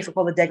wrote a sefer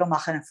called the Degel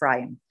Machan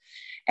Ephraim.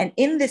 And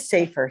in this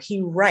sefer,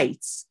 he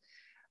writes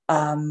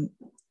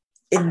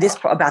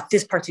about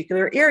this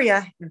particular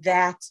area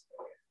that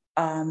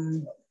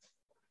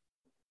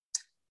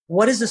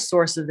what is the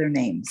source of their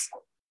names?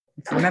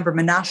 If you remember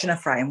Menashe and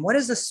Ephraim, what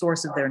is the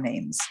source of their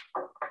names?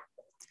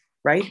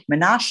 Right?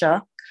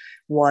 Menashe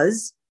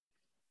was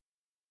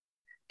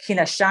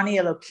Kinashani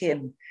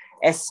Elokim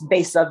es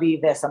Beis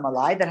Aviv es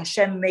Amalai, that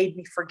Hashem made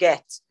me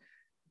forget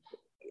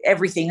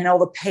everything and all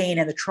the pain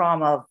and the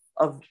trauma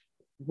of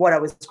where I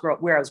was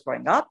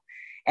growing up.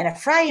 And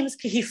Ephraim's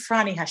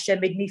Kihifrani, Hashem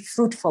made me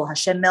fruitful.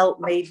 Hashem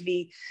made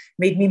me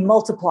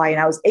multiply, and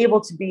I was able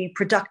to be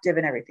productive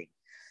and everything.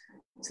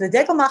 So the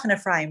Degel Machan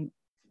Ephraim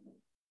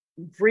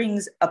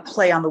brings a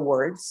play on the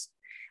words,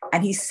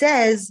 and he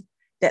says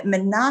that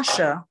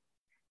Menashe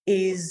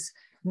is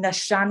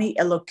Nashani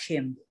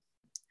Elokim.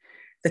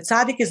 The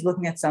tzaddik is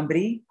looking at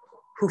somebody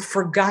who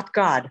forgot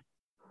God.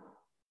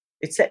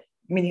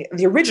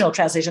 The original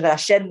translation that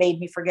Hashem made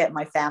me forget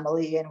my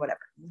family and whatever.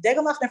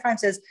 Degel Machan Ephraim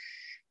says,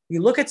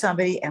 you look at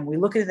somebody and we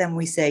look at them and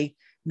we say,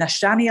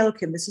 Nashani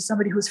Elokim, this is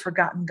somebody who's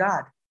forgotten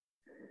God.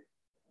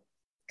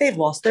 They've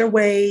lost their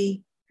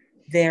way.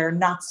 They're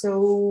not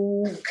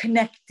so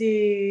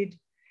connected.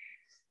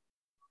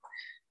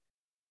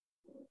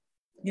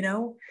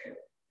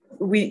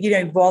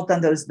 We've all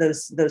done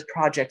those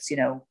projects,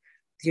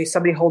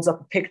 somebody holds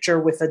up a picture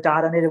with a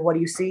dot on it, and what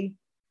do you see?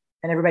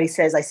 And everybody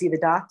says, I see the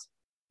dot.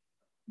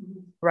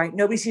 Right?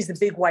 Nobody sees the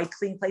big, white,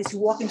 clean place. You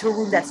walk into a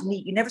room that's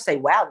neat. You never say,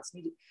 wow, this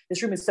neat.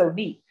 This room is so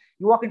neat.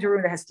 You walk into a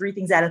room that has three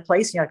things out of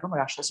place, and you're like, oh my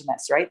gosh, that's a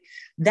mess, right?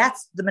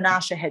 That's the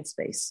Menashe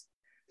headspace.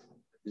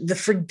 The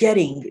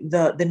forgetting,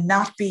 the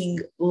not being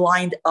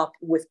lined up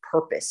with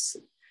purpose.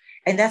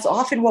 And that's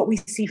often what we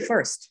see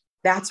first.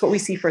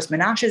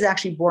 Menashe is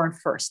actually born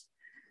first.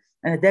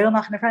 And the Degel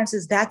Machane Ephraim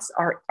says that's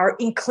our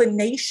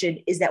inclination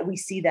is that we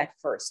see that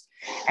first.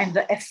 And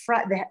the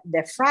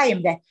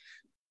Ephraim, that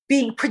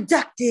being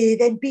productive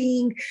and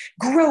being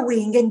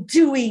growing and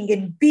doing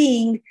and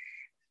being,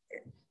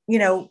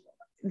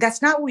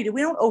 that's not what we do.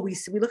 We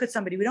look at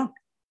somebody, we don't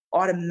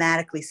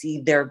automatically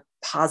see their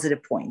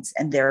positive points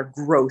and their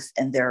growth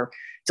and their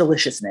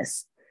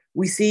deliciousness.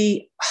 We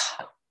see,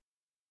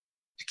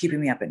 keeping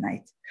me up at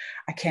night.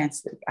 I can't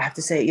sleep. I have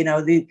to say,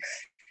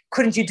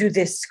 couldn't you do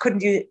this?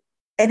 Couldn't you?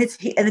 And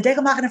the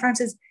Degel Machane Ephraim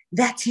says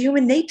that's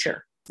human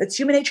nature. That's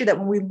human nature, that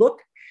when we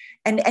look,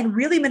 and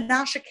really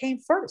Menashe came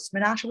first.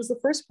 Menashe was the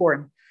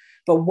firstborn.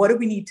 But what do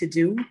we need to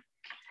do?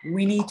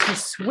 We need to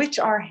switch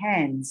our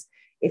hands.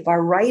 If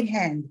our right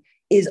hand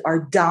is our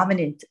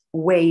dominant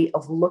way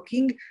of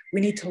looking,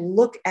 we need to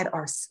look at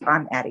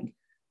I'm adding,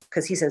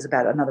 because he says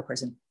about another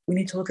person, we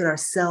need to look at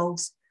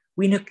ourselves.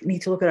 We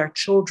need to look at our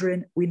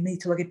children. We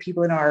need to look at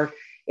people in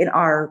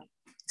our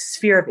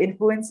sphere of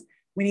influence.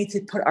 We need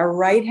to put our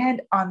right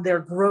hand on their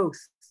growth.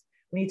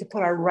 We need to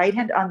put our right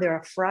hand on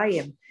their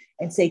Ephraim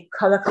and say,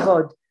 Kol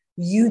hakavod,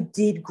 you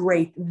did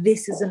great.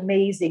 This is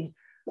amazing.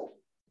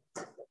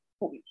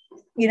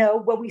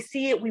 When we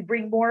see it, we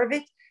bring more of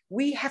it.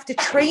 We have to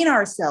train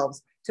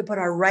ourselves to put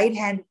our right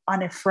hand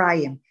on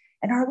Ephraim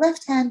and our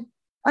left hand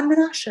on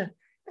Menashe.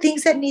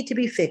 Things that need to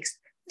be fixed,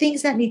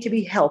 things that need to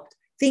be helped,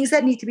 things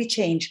that need to be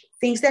changed,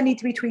 things that need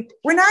to be tweaked.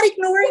 We're not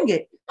ignoring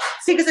it.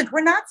 See, because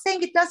we're not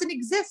saying it doesn't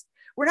exist.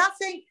 We're not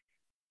saying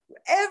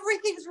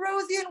everything's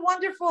rosy and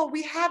wonderful.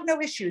 We have no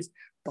issues.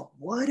 But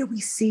what do we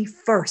see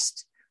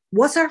first?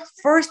 What's our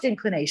first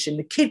inclination?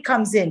 The kid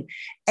comes in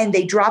and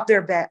they drop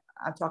their bag.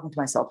 I'm talking to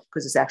myself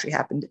because this actually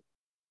happened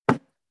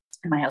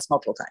in my house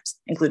multiple times,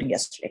 including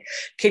yesterday.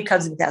 Kid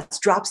comes in the house,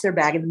 drops their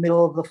bag in the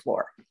middle of the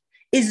floor.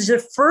 Is the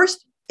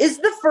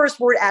first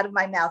word out of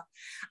my mouth,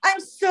 I'm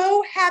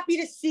so happy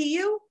to see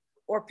you,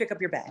 or pick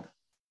up your bag?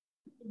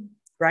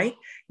 Right?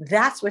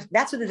 That's what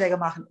I think the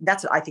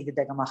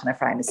Degel Machane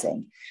Ephraim is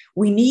saying.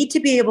 We need to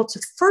be able to,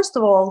 first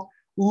of all,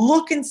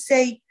 look and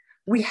say,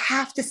 we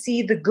have to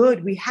see the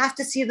good. We have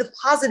to see the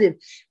positive.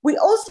 We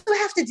also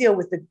have to deal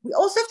with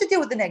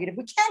the negative.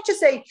 We can't just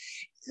say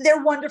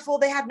they're wonderful,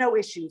 they have no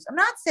issues. I'm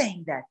not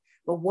saying that.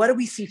 But what do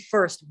we see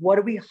first? What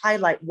do we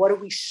highlight? What do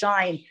we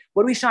shine?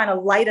 What do we shine a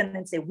light on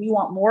and say, we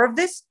want more of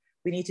this?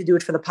 We need to do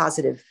it for the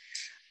positive.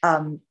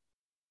 I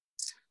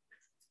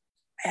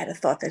had a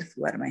thought that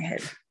flew out of my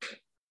head.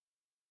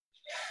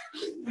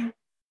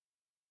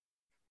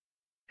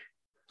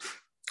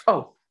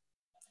 Oh,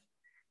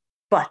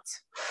 but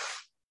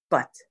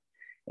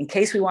in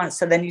case we want,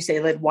 so then you say,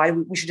 why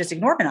we should just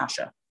ignore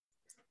Menashe.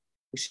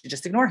 We should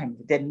just ignore him.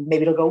 Then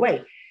maybe it'll go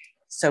away.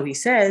 So he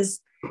says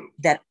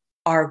that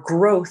our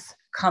growth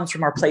comes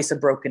from our place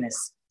of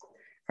brokenness,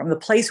 from the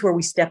place where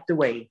we stepped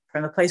away,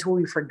 from the place where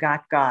we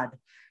forgot God.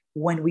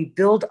 When we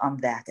build on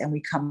that and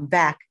we come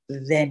back,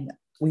 then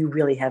we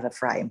really have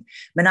Ephraim.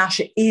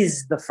 Menashe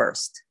is the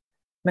first.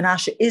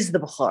 Menashe is the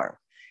Bechor.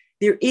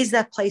 There is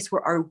that place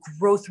where our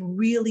growth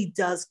really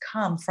does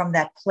come from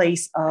that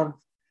place of,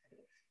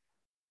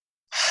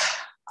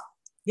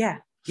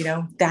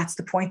 that's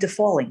the point of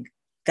falling,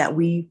 that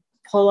we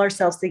pull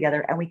ourselves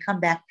together and we come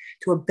back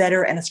to a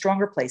better and a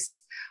stronger place.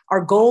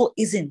 Our goal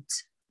isn't,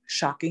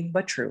 shocking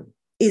but true,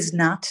 is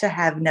not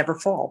to never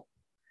fall.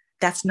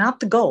 That's not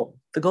the goal.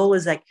 The goal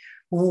is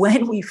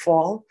when we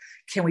fall,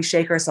 can we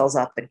shake ourselves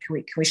up, and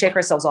can we shake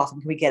ourselves off,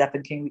 and can we get up,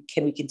 and can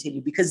we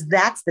continue? Because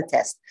that's the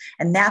test.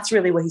 And that's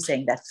really what he's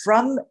saying, that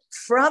from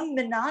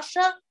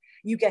Menashe,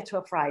 you get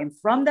to Ephraim.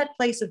 From that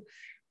place of,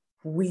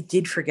 we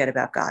did forget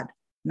about God.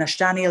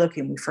 Nashtani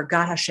Elokim, we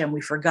forgot Hashem. We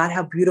forgot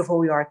how beautiful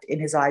we are in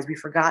his eyes. We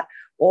forgot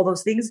all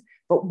those things.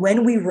 But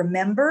when we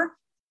remember,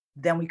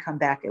 then we come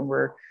back and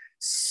we're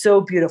so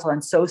beautiful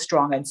and so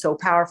strong and so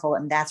powerful.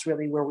 And that's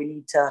really where we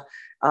need to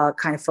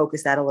kind of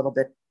focus that a little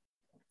bit.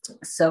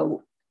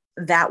 So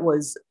that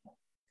was,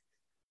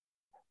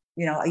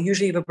 I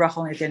usually have a bracha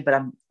on it, but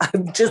I'm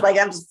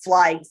just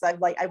flying. So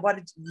I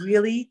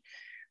really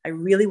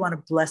want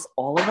to bless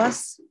all of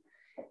us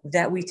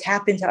that we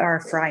tap into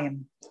our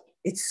Ephraim.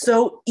 It's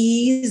so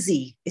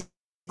easy. It's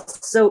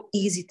so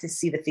easy to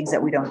see the things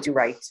that we don't do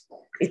right.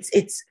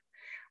 It's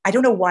I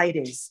don't know why it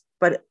is,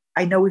 but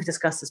I know we've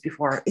discussed this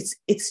before.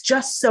 It's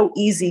just so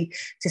easy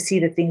to see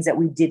the things that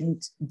we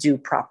didn't do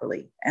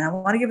properly. And I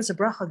want to give us a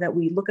bracha that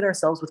we look at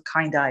ourselves with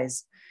kind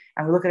eyes,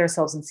 and we look at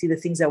ourselves and see the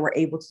things that we're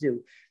able to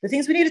do. The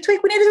things we need to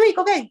tweak,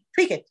 okay,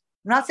 tweak it.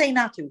 I'm not saying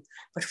not to,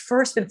 but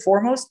first and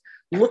foremost,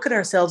 look at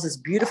ourselves as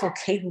beautiful,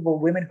 capable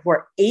women who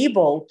are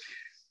able.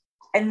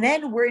 And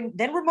then we're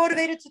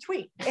motivated to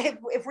tweak.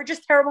 If we're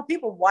just terrible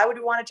people, why would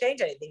we want to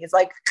change anything? It's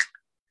like,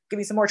 give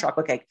me some more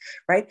chocolate cake,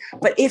 right?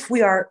 But if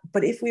we are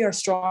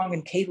strong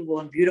and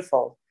capable and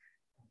beautiful,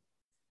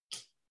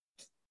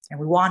 and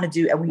we want to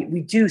do, and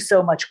we do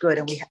so much good,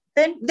 and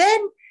then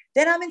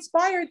I'm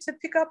inspired to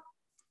pick up,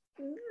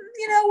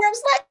 where I'm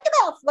slacking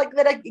off.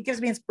 It gives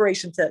me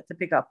inspiration to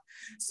pick up.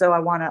 So I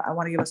want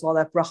to give us all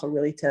that bracha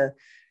really to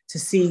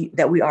see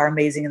that we are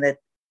amazing, and that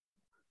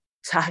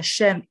to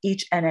Hashem,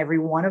 each and every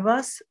one of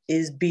us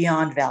is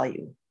beyond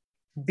value.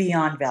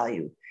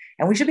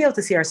 And we should be able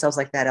to see ourselves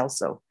like that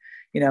also.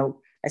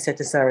 I said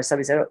to Sarah,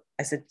 somebody said,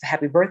 I said,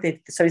 happy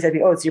birthday. Somebody said,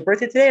 oh, it's your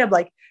birthday today. I'm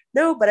like,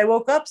 no, but I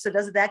woke up. So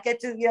doesn't that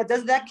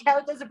doesn't that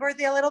count as a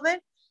birthday a little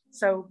bit?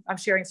 So I'm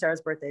sharing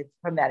Sarah's birthday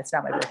from that. It's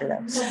not my birthday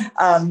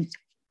though.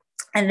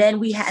 And then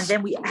we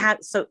have,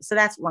 so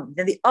that's one.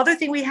 Then the other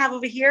thing we have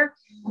over here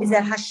is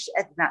that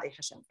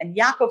Hashem. And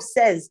Yaakov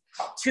says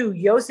to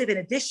Yosef, in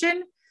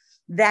addition,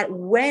 that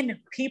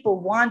when people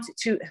want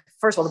to,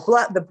 first of all,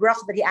 the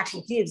bracha that he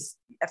actually gives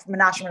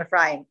Menashe and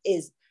Ephraim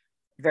is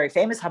very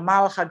famous.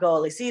 Hamalach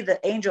Hagol. They see the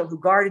angel who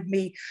guarded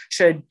me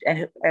should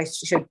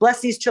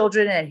bless these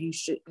children, and you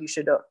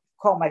should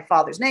call my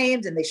father's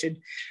names, and they should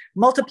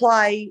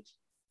multiply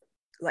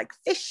like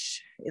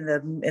fish in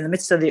the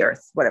midst of the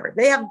earth. Whatever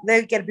they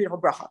get a beautiful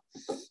bracha.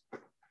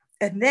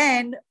 And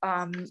then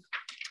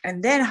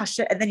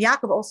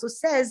Yaakov also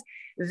says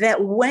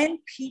that when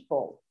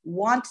people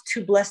want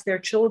to bless their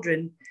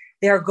children,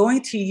 they are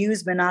going to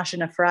use Menashe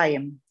and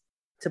Ephraim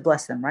to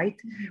bless them, right?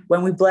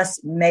 When we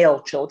bless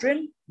male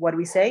children, what do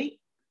we say?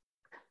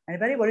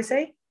 Anybody? What do we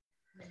say?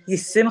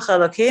 Yisimcha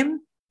Elokim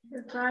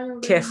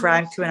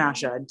Ke'Ephraim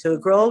Menashe. And to a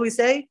girl, we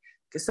say,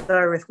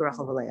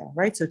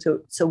 right?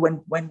 So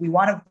when we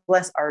want to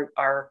bless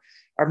our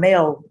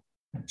male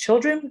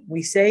children,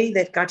 we say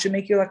that God should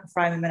make you like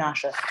Ephraim and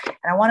Menashe.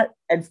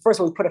 And first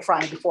of all, we put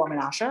Ephraim before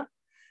Menashe,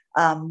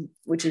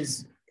 which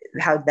is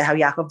how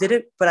Yaakov did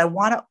it. But I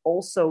want to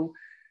also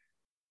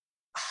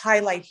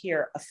highlight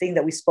here a thing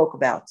that we spoke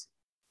about,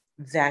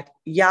 that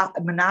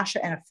Menashe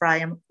and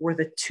Ephraim were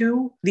the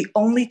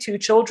only two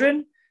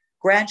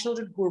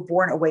grandchildren who were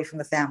born away from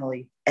the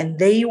family. And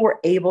they were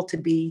able to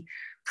be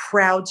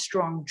proud,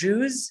 strong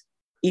Jews,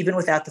 even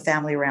without the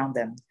family around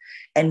them.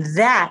 And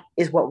that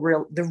is what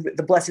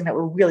the blessing that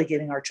we're really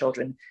giving our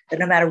children, that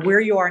no matter where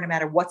you are, no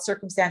matter what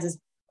circumstances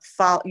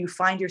you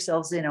find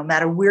yourselves in, no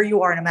matter where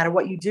you are, no matter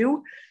what you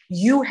do,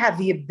 you have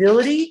the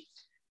ability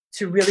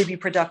to really be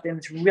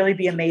productive, to really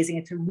be amazing,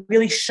 and to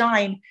really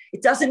shine.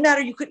 It doesn't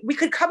matter. We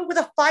could come up with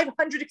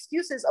 500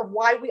 excuses of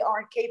why we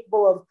aren't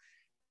capable of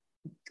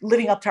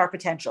living up to our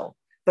potential.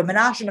 But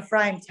Menashe and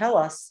Ephraim tell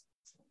us,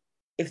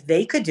 if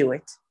they could do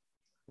it,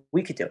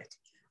 we could do it.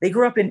 They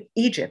grew up in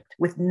Egypt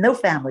with no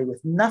family,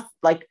 with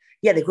nothing.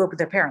 They grew up with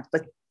their parents,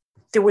 but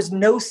there was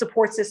no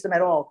support system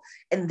at all.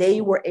 And they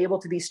were able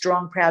to be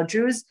strong, proud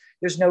Jews.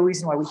 There's no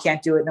reason why we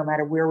can't do it, no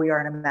matter where we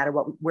are, no matter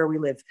where we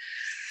live.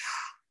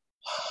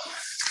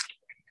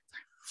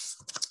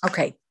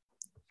 Okay.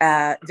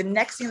 The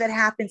next thing that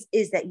happens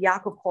is that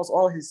Yaakov calls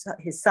all his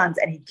sons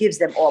and he gives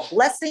them all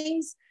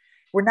blessings.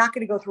 We're not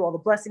going to go through all the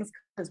blessings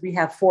because we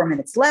have 4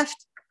 minutes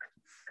left.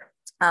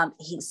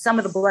 Some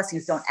of the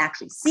blessings don't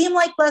actually seem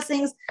like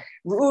blessings.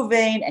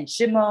 Reuven and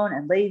Shimon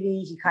and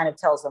Levi, he kind of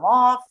tells them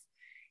off.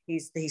 He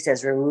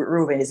says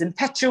Reuven is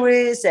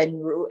impetuous,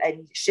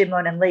 and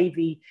Shimon and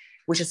Levi,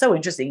 which is so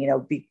interesting,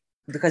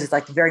 because it's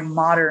like very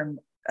modern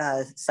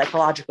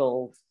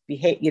psychological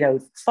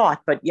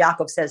thought. But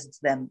Yaakov says it to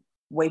them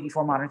way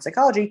before modern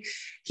psychology.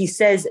 He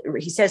says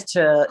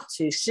to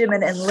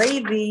Shimon and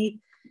Levi,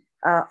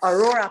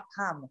 Aror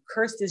apam,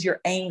 cursed is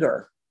your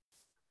anger.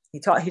 He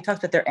talks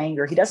about their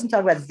anger. He doesn't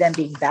talk about them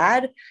being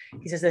bad.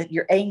 He says that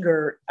your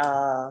anger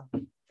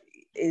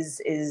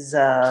is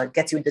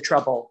gets you into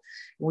trouble.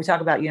 When we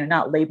talk about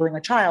not labeling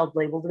a child,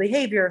 label the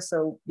behavior.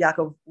 So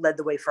Yaakov led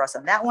the way for us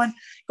on that one.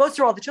 Goes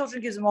through all the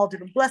children, gives them all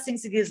different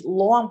blessings. He gives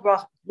long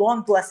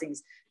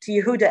blessings to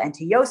Yehuda and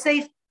to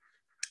Yosef.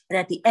 And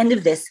at the end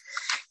of this,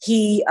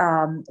 he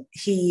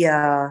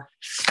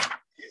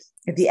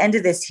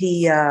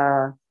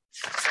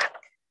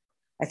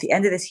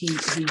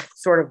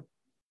sort of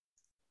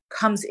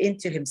comes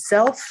into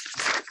himself,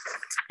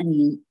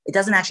 and it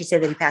doesn't actually say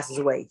that he passes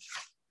away.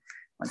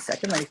 One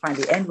second, let me find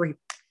the end where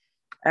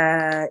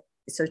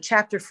so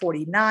chapter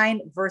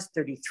 49, verse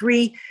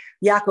 33,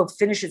 Yaakov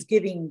finishes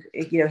giving,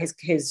 he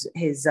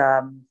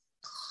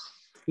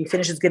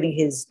finishes giving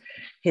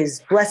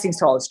his blessings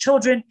to all his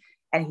children,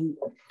 and he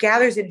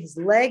gathers in his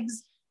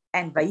legs,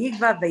 and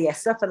vayigva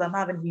vayasaf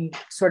elamav, and he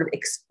sort of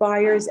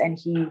expires, and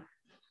he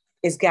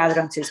is gathered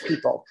unto his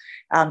people.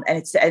 And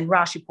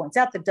Rashi points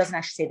out that it doesn't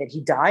actually say that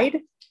he died.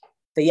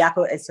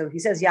 So he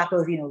says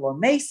Yaakov Avinu lo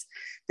meis,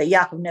 that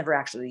Yaakov never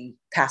actually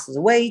passes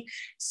away.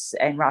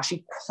 And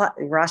Rashi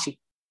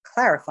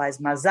clarifies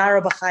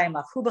Mazara b'chaim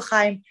afu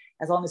b'chaim,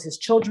 as long as his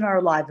children are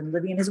alive and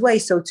living in his way,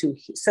 so too.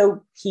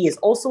 So he is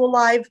also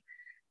alive.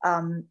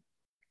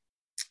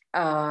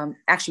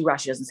 Actually,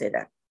 Rashi doesn't say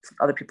that.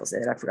 Other people say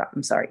that. I forgot.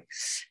 I'm sorry.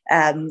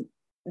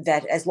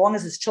 That as long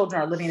as his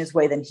children are living in his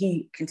way, then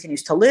he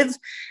continues to live.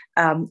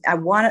 Okay,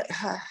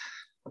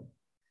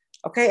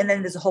 and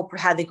then there's a whole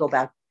how they go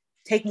about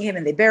taking him,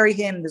 and they bury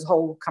him. There's a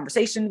whole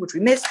conversation which we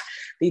missed.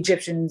 The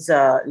Egyptians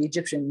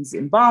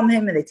embalm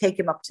him, and they take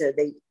him up to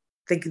they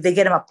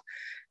get him up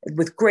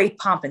with great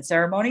pomp and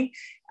ceremony.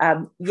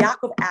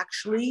 Yaakov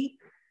actually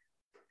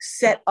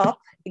set up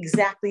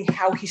exactly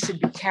how he should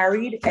be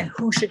carried and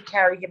who should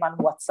carry him on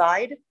what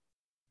side.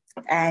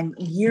 And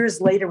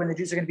years later, when the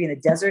Jews are going to be in the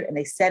desert and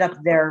they set up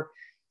their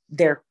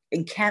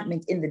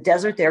encampment in the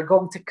desert, they're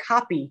going to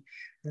copy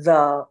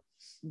the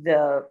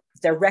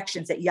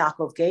directions that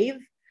Yaakov gave.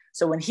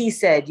 So when he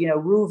said,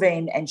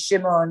 Reuven and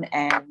Shimon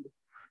and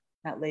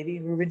not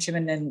Levi, Reuven,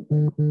 Shimon,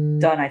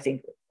 and Dan, I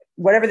think,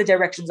 whatever the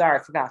directions are, I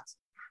forgot.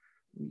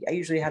 I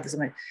usually have this in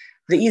my,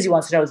 the easy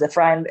ones to know is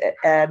Ephraim,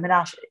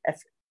 Menashe,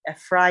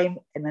 Ephraim,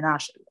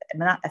 Menashe,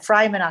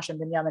 and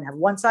Benjamin have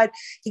one side.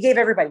 He gave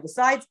everybody the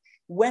sides.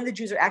 When the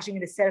Jews are actually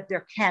going to set up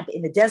their camp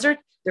in the desert,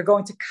 they're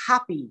going to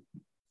copy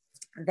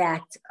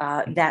that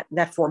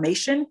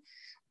formation,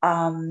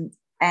 and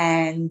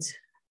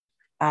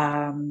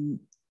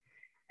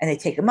they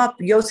take them up.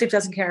 Yosef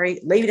doesn't carry,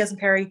 Levi doesn't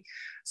carry.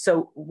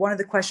 So one of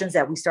the questions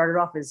that we started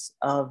off is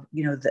the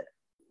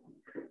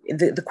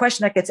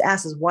question that gets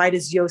asked is why do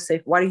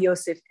Yosef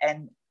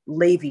and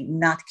Levi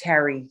not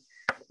carry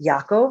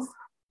Yaakov?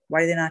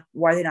 Why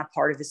are they not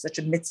part of this, such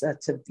a mitzvah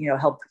to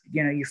help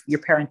your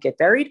parent get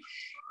buried?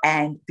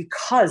 And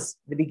because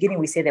the beginning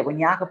we say that when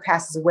Yaakov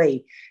passes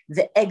away,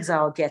 the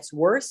exile gets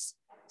worse.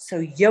 So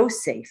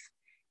Yosef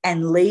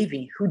and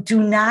Levi, who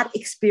do not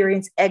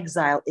experience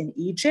exile in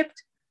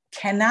Egypt,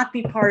 cannot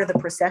be part of the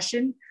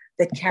procession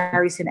that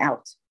carries him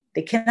out.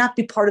 They cannot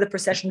be part of the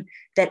procession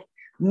that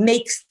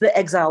makes the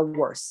exile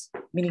worse,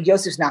 meaning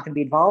Yosef's not going to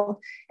be involved,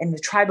 and the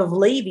tribe of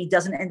Levi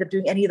doesn't end up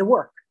doing any of the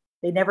work.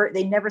 They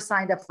never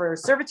signed up for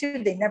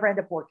servitude. They never end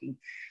up working.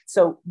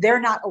 So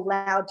they're not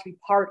allowed to be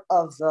part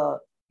of the,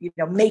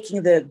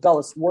 making the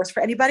gullus worse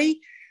for anybody.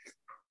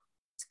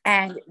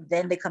 And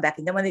then they come back.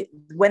 And then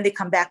when they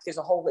come back, there's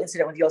a whole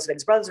incident with Yosef and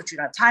his brothers, which we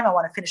don't have time. I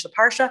want to finish the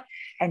Parsha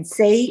and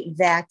say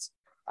that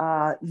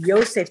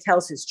Yosef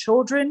tells his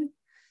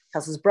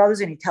brothers,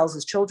 and he tells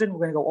his children, we're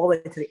going to go all the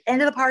way to the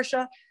end of the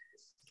Parsha,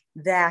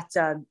 that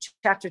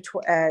chapter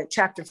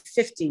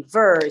 50,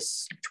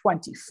 verse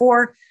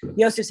 24,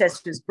 Yosef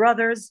says to his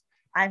brothers,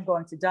 I'm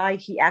going to die.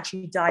 He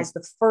actually dies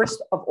the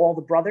first of all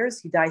the brothers.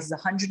 He dies as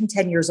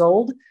 110 years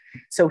old.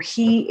 So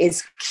he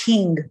is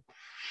king.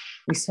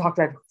 We talked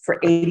about for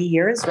 80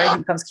 years, right? He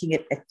becomes king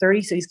at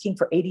 30. So he's king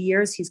for 80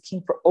 years. He's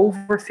king for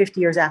over 50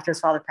 years after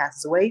his father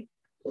passes away.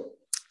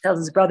 Tells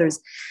his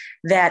brothers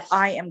that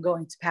I am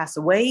going to pass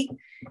away.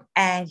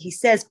 And he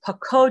says,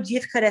 Pakod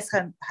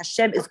Yifkadeschem,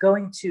 Hashem is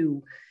going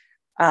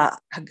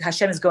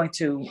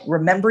to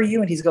remember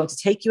you, and he's going to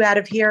take you out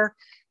of here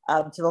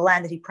to the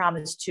land that he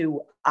promised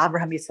to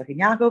Abraham, Yitzchak, and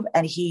Yaakov.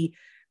 And he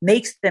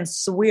makes them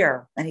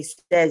swear, and he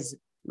says,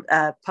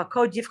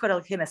 "Pakod yifkod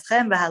elokim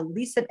eschem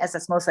v'halisem es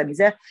asmosai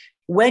mizeh."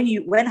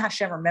 When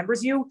Hashem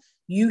remembers you,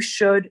 you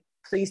should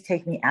please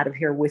take me out of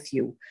here with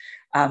you.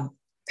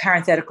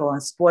 Parenthetical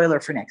and spoiler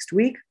for next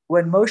week: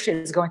 when Moshe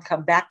is going to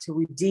come back to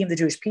redeem the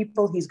Jewish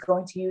people, he's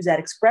going to use that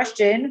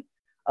expression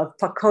of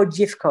Pakod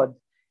yifkod.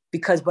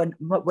 Because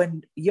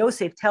when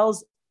Yosef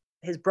tells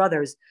his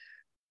brothers,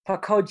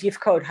 Pakod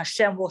Yifkod,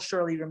 Hashem will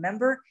surely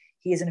remember,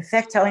 he is in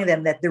effect telling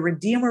them that the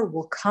Redeemer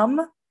will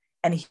come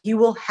and he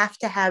will have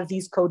to have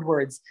these code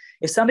words.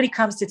 If somebody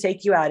comes to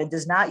take you out and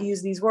does not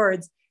use these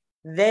words,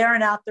 they are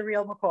not the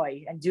real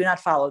McCoy and do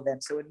not follow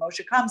them. So when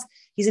Moshe comes,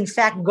 he's in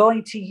fact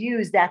going to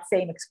use that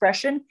same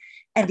expression.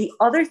 And the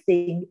other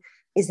thing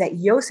is that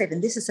Yosef,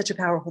 and this is such a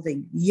powerful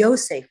thing,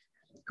 Yosef,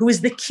 who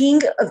is the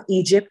king of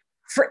Egypt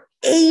for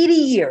 80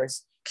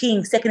 years,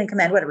 king, second in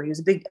command, whatever. He was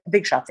a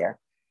big shot there.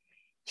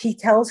 He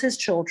tells his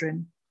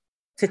children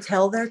to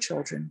tell their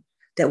children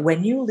that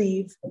when you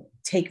leave,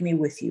 take me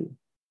with you.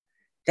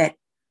 That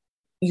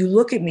you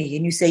look at me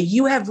and you say,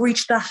 you have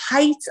reached the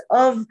heights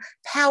of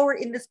power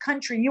in this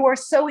country. You are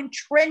so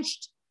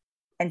entrenched.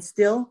 And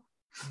still,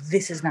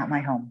 this is not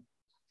my home.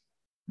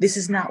 This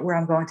is not where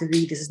I'm going to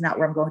be. This is not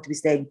where I'm going to be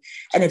staying.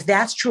 And if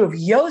that's true of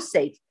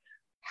Yosef,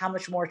 how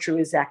much more true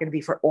is that going to be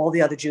for all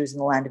the other Jews in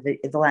the land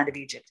of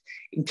Egypt?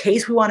 In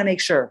case we want to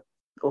make sure,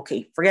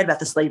 okay, forget about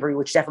the slavery,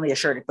 which definitely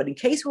assured it, but in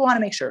case we want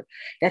to make sure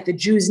that the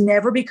Jews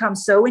never become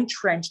so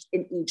entrenched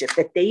in Egypt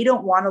that they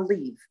don't want to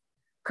leave,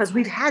 because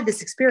we've had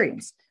this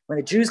experience. When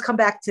the Jews come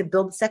back to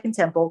build the second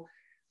temple,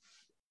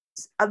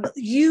 a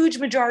huge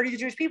majority of the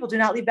Jewish people do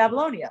not leave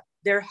Babylonia.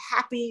 They're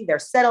happy, they're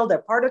settled, they're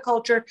part of the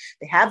culture,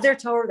 they have their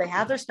Torah, they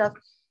have their stuff.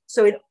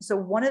 So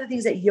one of the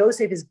things that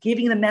Yosef is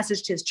giving the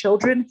message to his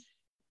children,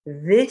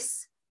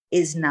 this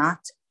is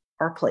not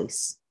our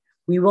place.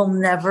 We will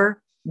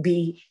never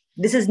be,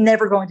 this is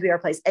never going to be our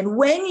place. And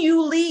when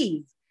you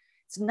leave,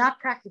 it's not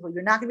practical.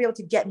 You're not going to be able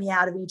to get me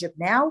out of Egypt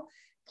now.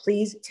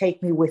 Please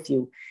take me with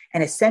you.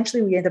 And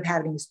essentially we end up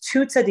having these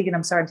two tzaddikim.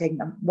 I'm sorry, I'm taking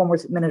one more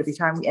minute of your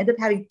time. We end up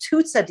having two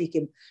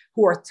tzaddikim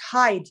who are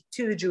tied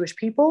to the Jewish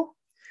people,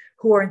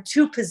 who are in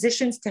two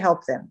positions to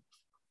help them.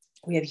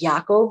 We have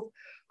Yaakov,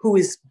 who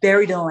is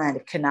buried in the land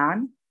of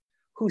Canaan,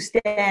 who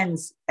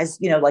stands as,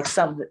 like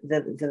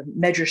the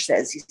Medrash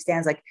says, he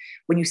stands like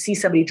when you see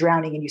somebody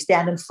drowning and you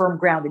stand on firm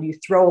ground and you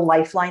throw a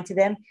lifeline to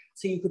them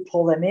so you could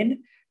pull them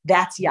in.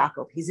 That's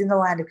Yaakov. He's in the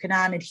land of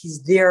Canaan and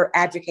he's there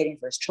advocating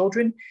for his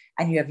children.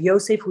 And you have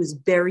Yosef, who is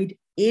buried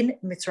in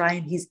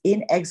Mitzrayim. He's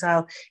in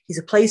exile. He's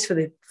a place for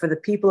the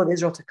people of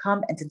Israel to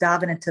come and to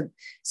daven and to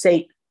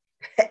say,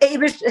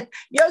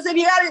 Yosef,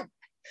 you got to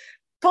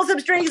pull some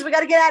strings. We got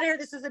to get out of here.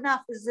 This is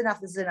enough. This is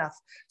enough. This is enough.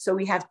 So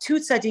we have two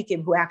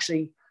tzaddikim who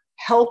actually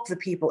help the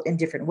people in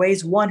different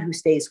ways. One who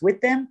stays with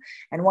them,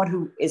 and one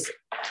who is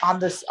on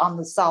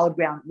the solid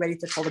ground, ready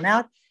to pull them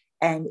out.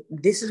 And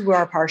this is where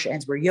our parsha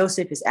ends, where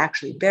Yosef is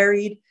actually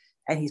buried,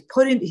 and he's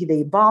put in.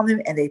 They embalm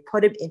him and they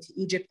put him into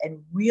Egypt.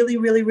 And really,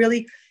 really,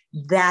 really,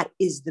 that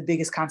is the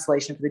biggest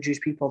consolation for the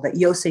Jewish people, that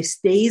Yosef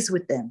stays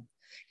with them.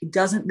 He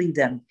doesn't leave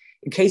them.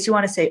 In case you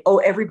want to say, oh,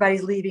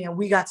 everybody's leaving and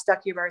we got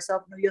stuck here by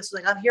ourselves. No, Yosef's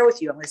like, I'm here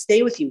with you. I'm going to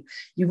stay with you.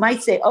 You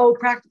might say, oh,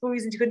 practical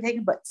reasons you couldn't take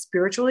him, but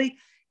spiritually,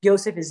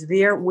 Yosef is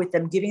there with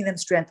them, giving them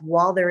strength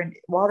while they're in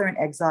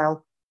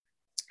exile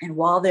and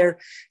while they're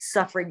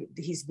suffering.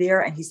 He's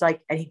there, and he's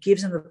like, and he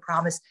gives them the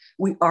promise: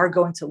 we are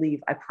going to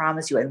leave. I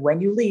promise you. And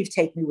when you leave,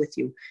 take me with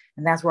you.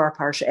 And that's where our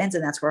parsha ends,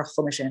 and that's where our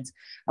chumash ends.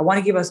 I want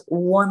to give us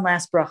one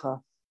last bracha.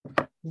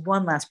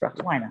 One last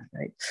bracha. Why not?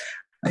 Right?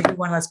 I give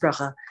one last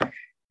bracha.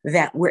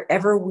 That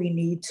wherever we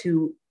need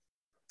to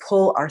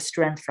pull our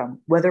strength from,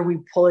 whether we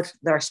pull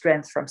our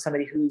strength from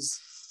somebody who's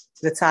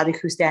the tzaddik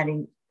who's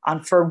standing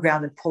on firm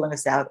ground and pulling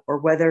us out, or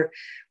whether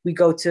we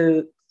go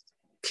to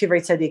kivrei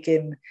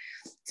tzaddikim,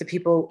 to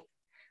people,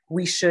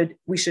 we should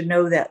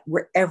know that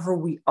wherever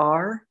we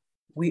are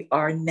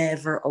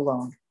never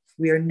alone.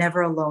 We are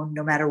never alone,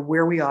 no matter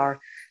where we are. I'm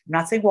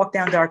not saying walk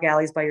down dark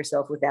alleys by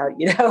yourself without,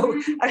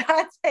 I'm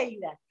not saying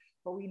that.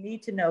 But we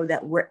need to know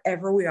that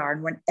wherever we are,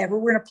 and whenever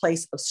we're in a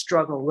place of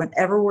struggle,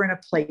 whenever we're in a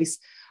place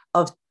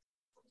of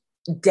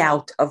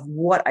doubt of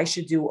what I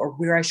should do or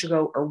where I should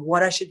go or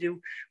what I should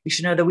do, we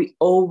should know that we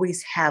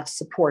always have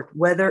support,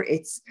 whether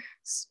it's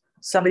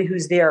somebody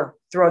who's there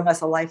throwing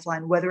us a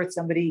lifeline, whether it's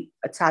somebody,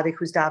 a tzaddik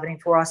who's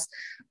davening for us,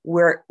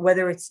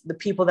 whether it's the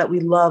people that we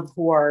love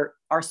who are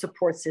our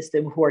support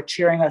system, who are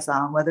cheering us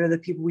on, whether the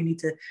people we need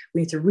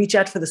to reach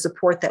out for the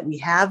support that we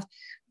have.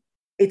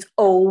 It's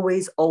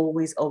always,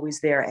 always,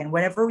 always there. And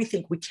whenever we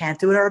think we can't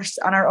do it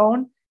on our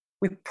own,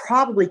 we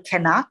probably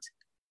cannot,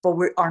 but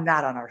we are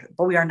not on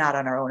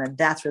our own. And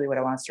that's really what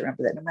I want us to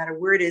remember, that no matter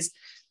where it is,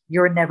 we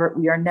are never,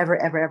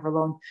 ever, ever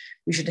alone.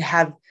 We should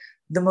have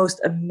the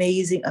most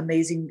amazing,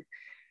 amazing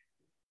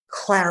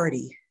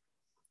clarity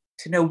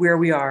to know where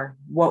we are,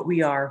 what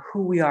we are,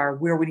 who we are,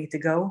 where we need to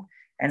go.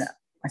 And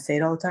I say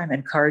it all the time,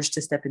 and courage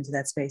to step into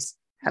that space.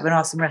 Have an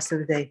awesome rest of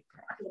the day.